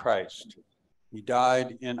 Jesus Christ. He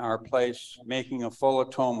died in our place, making a full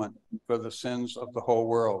atonement for the sins of the whole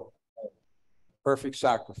world. Perfect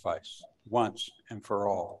sacrifice, once and for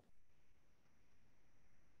all.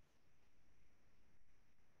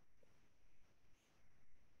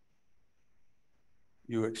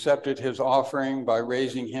 You accepted his offering by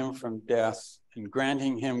raising him from death and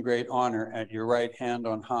granting him great honor at your right hand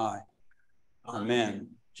on high. Amen.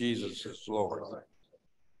 Jesus is Lord.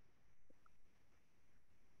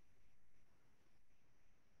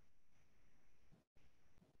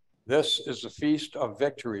 This is the feast of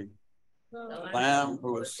victory. The Lamb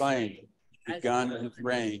who was slain, begun his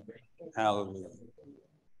reign. Hallelujah.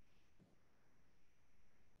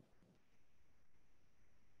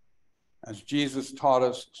 As Jesus taught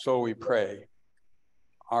us, so we pray.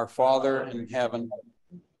 Our Father in heaven,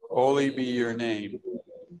 holy be your name.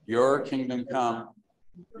 Your kingdom come,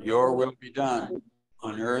 your will be done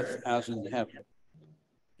on earth as in heaven.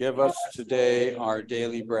 Give us today our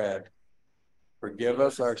daily bread. Forgive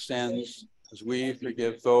us our sins as we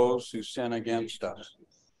forgive those who sin against us.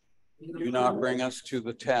 Do not bring us to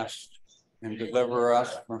the test and deliver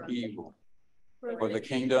us from evil. For the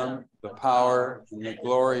kingdom, the power, and the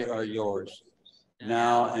glory are yours,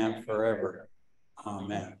 now and forever.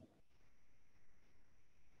 Amen.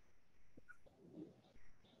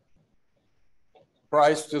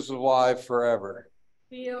 Christ is alive forever.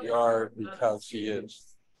 We We are because he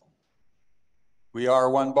is. We are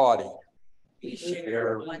one body. We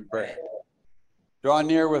share one bread. Draw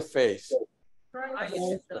near with faith. Christ Christ is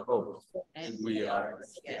is the host, and we are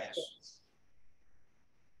his guests.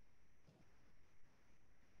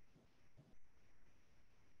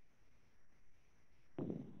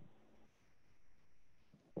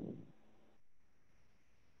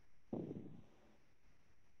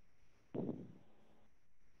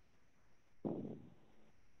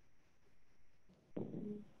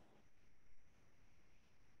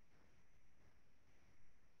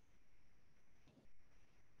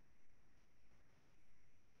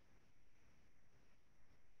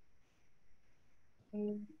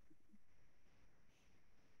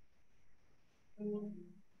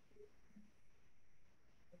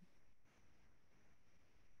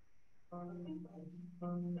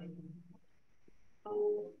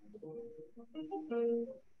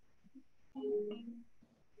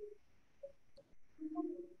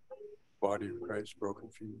 Body of Christ broken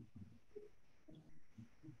for you.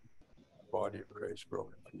 Body of Christ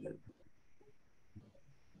broken for you.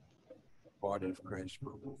 Body of Christ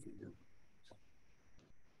broken for you.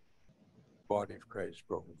 Body of Christ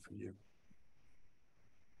broken for you.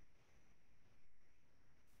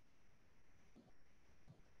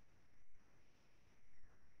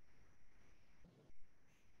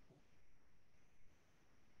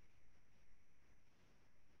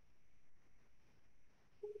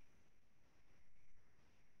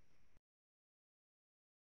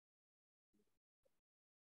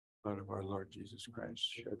 Blood of our Lord Jesus Christ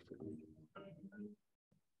shed for me.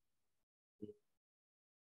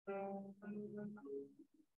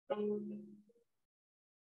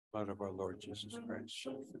 Blood of our Lord Jesus Christ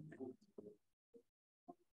shed for me.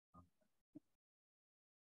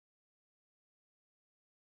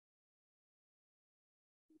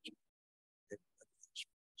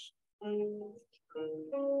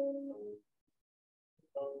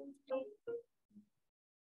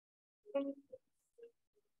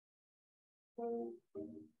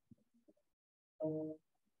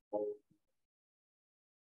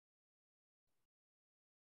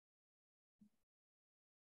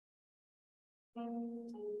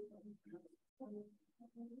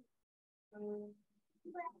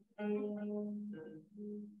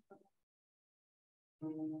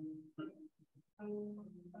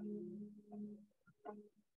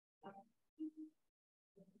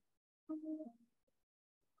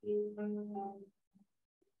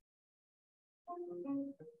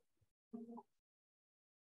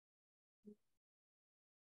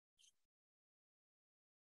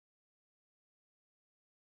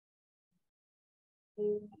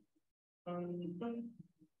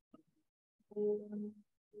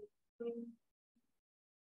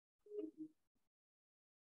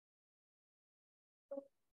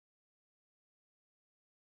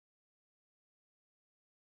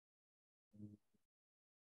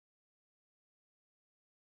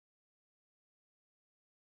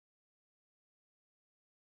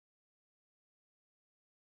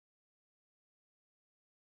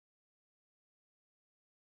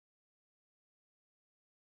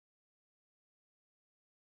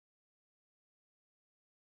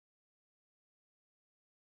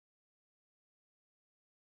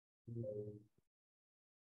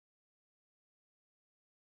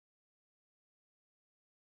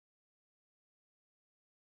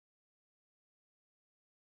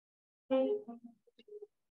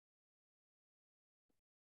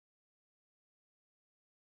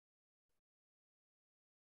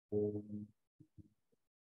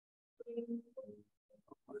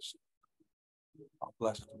 I'll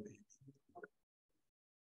bless the baby.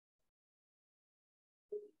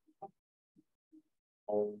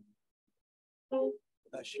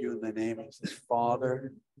 Bless you in the name of the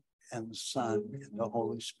Father and the Son and the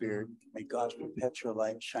Holy Spirit. May God's perpetual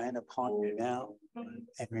light shine upon you now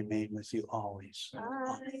and remain with you always.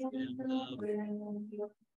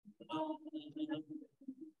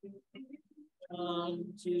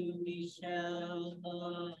 Come to me shall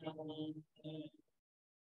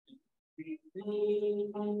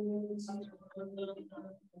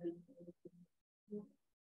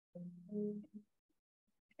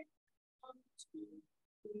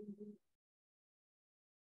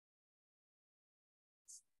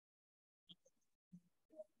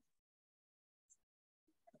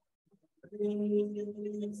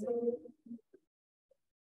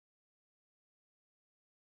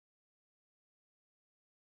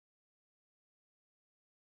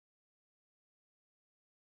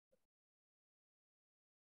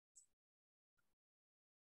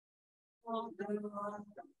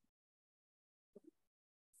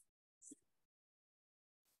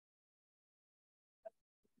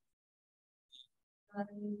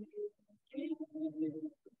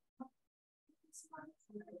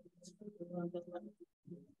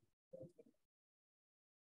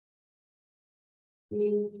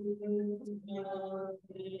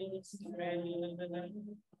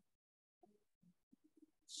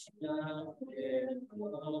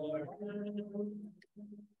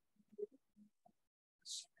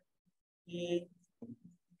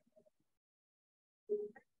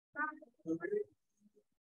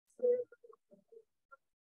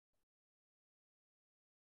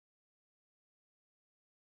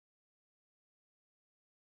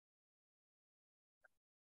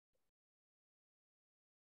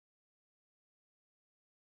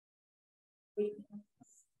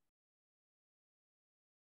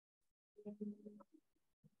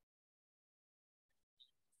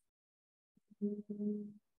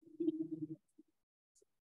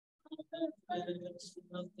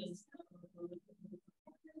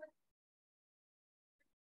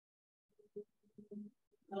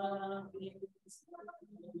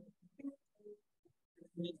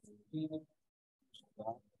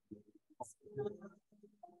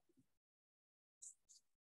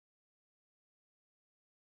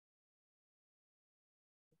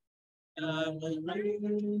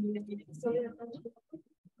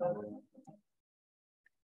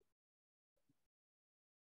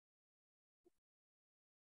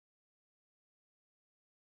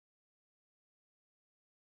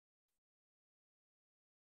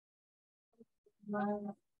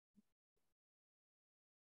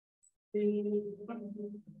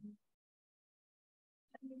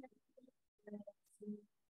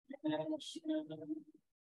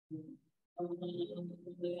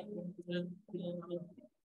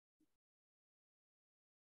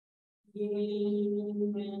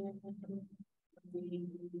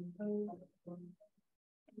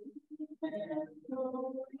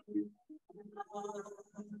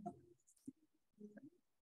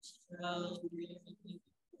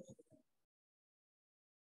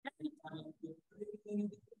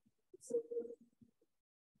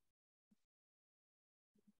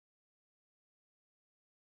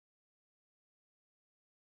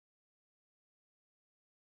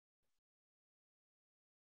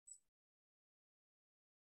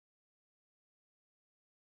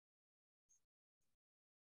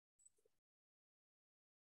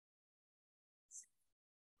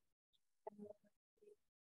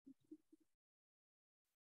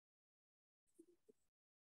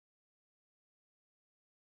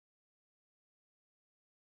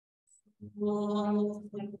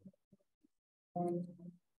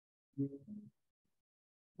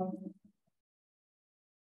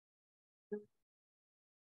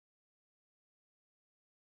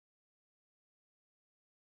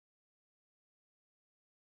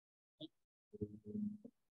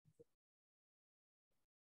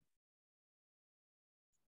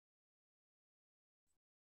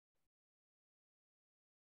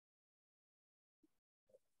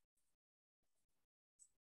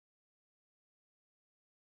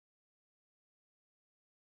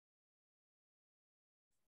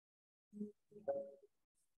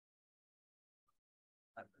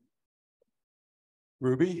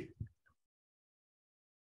Ruby?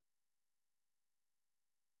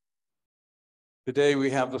 Today we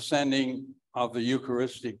have the sending of the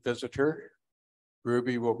Eucharistic visitor.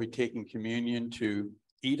 Ruby will be taking communion to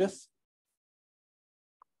Edith.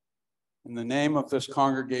 In the name of this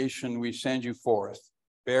congregation, we send you forth,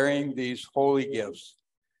 bearing these holy gifts,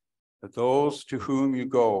 that those to whom you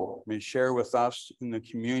go may share with us in the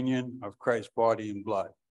communion of Christ's body and blood.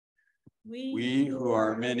 We who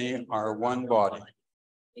are many are one body,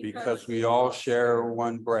 because we all share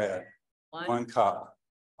one bread, one cup.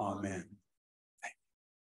 Amen.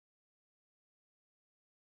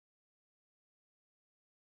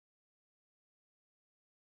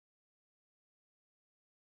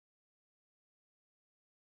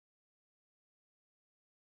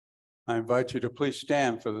 I invite you to please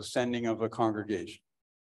stand for the sending of the congregation.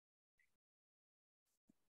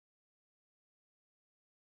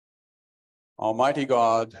 Almighty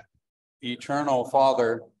God, eternal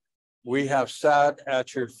Father, we have sat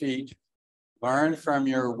at your feet, learned from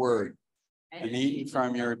your word, and eaten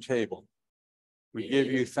from your table. We give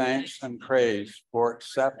you thanks and praise for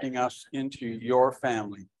accepting us into your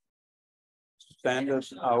family. Send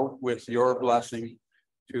us out with your blessing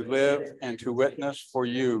to live and to witness for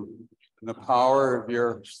you in the power of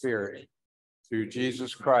your Spirit, through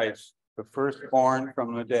Jesus Christ, the firstborn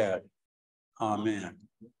from the dead. Amen.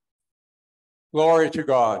 Glory to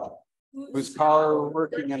God, whose power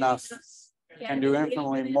working in us can do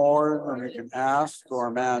infinitely more than we can ask or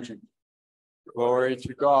imagine. Glory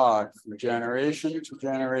to God from generation to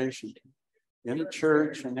generation, in the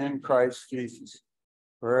church and in Christ Jesus,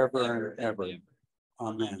 forever and ever.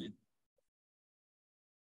 Amen.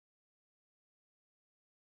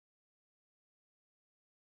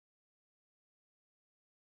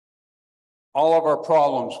 All of our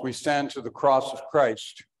problems, we stand to the cross of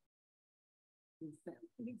Christ.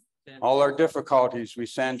 All our difficulties, we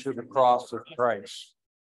stand to the cross of Christ.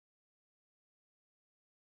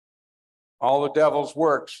 All the devil's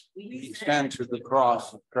works, we stand to the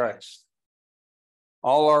cross of Christ.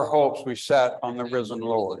 All our hopes we set on the risen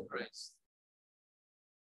Lord.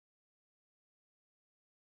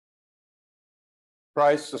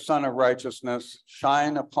 Christ, the Son of Righteousness,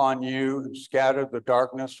 shine upon you and scatter the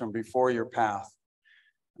darkness from before your path.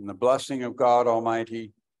 And the blessing of God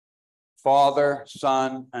Almighty, Father,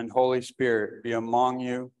 Son, and Holy Spirit be among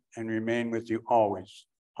you and remain with you always.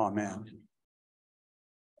 Amen.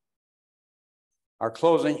 Our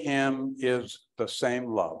closing hymn is The Same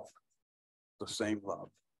Love. The Same Love.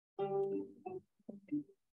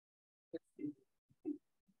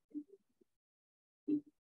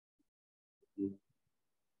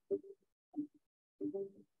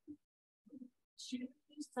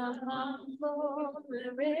 Choose the humble,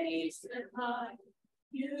 raise them high.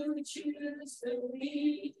 You choose the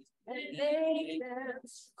weak and lay them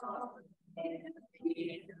strong in the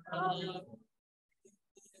peace of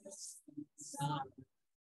this sun.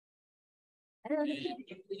 And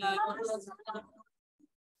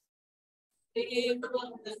people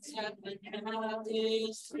of the heaven have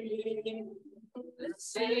is free. The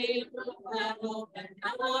same level and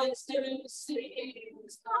eyes to see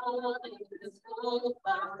is calling us all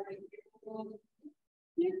by you.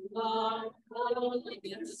 You are calling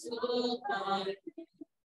us all by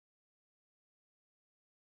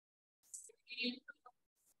you.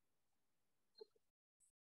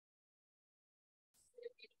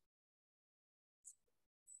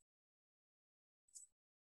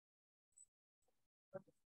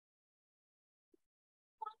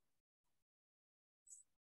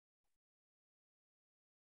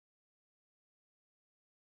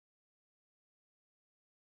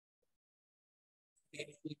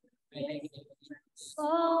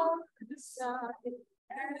 Fall aside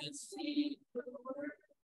and see the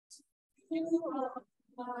words you are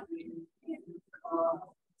mine in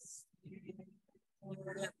cause.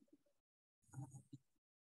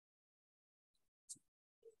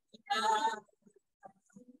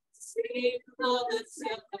 See all the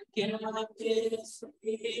self is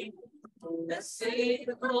free. The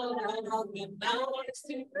Savior of the knowledge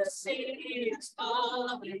to proceed is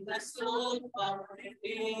calling the soul by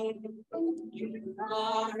name. You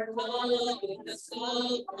are calling the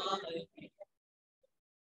soul by name.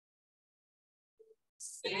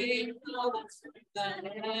 Save us from the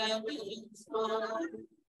heavens one.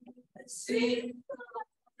 Save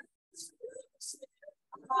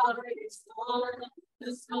us from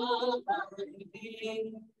the soul by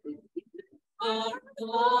name. Our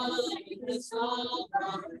God is all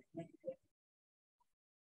right.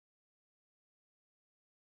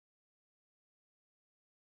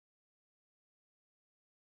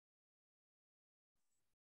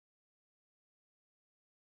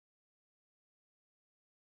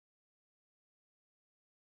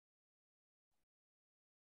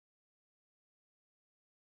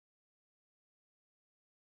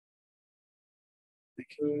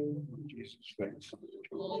 Thank you, Jesus Christ.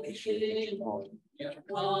 You're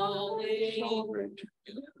calling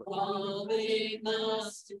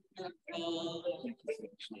us to the cross.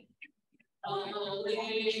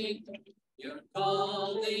 You're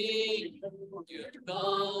calling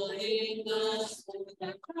us to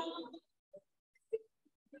the cross.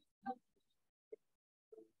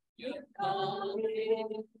 You're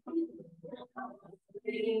calling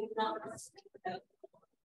us to the cross.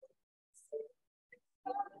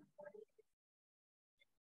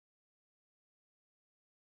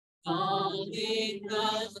 Calling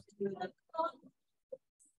us to the cross.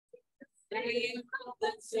 Same love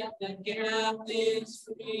that set the captives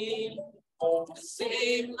free. The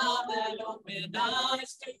same love that opened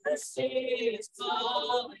eyes to the sea is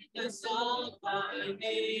calling us all by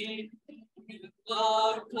name. You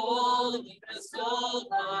are calling us all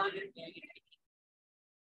by name.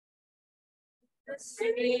 The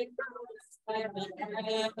same God that the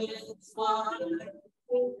heavens fly.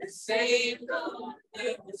 The same God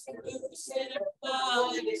that was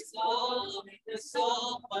crucified is calling us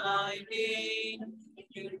all by name.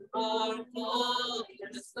 You are calling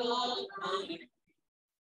us all by name.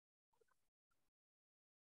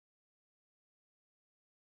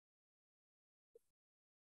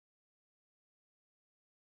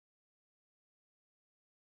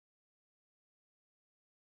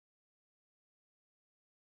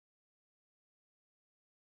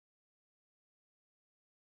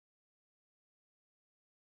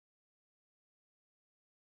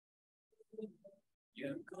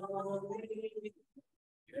 You're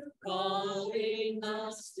calling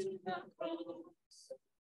us to the cross.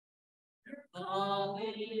 You're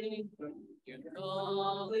calling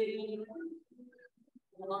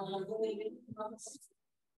us.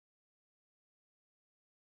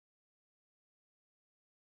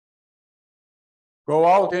 Go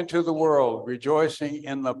out into the world, rejoicing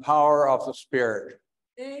in the power of the Spirit.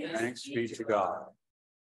 Thanks be to God.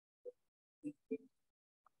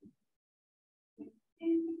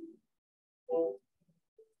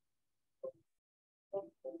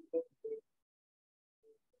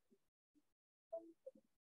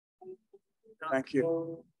 Thank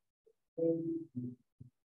you.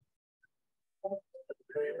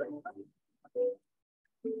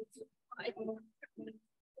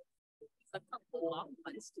 A couple long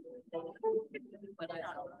ones to but I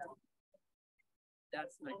don't know.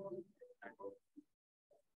 That's my.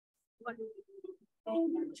 What?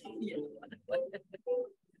 Yeah.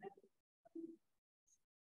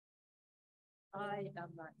 I am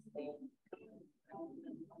not seeing.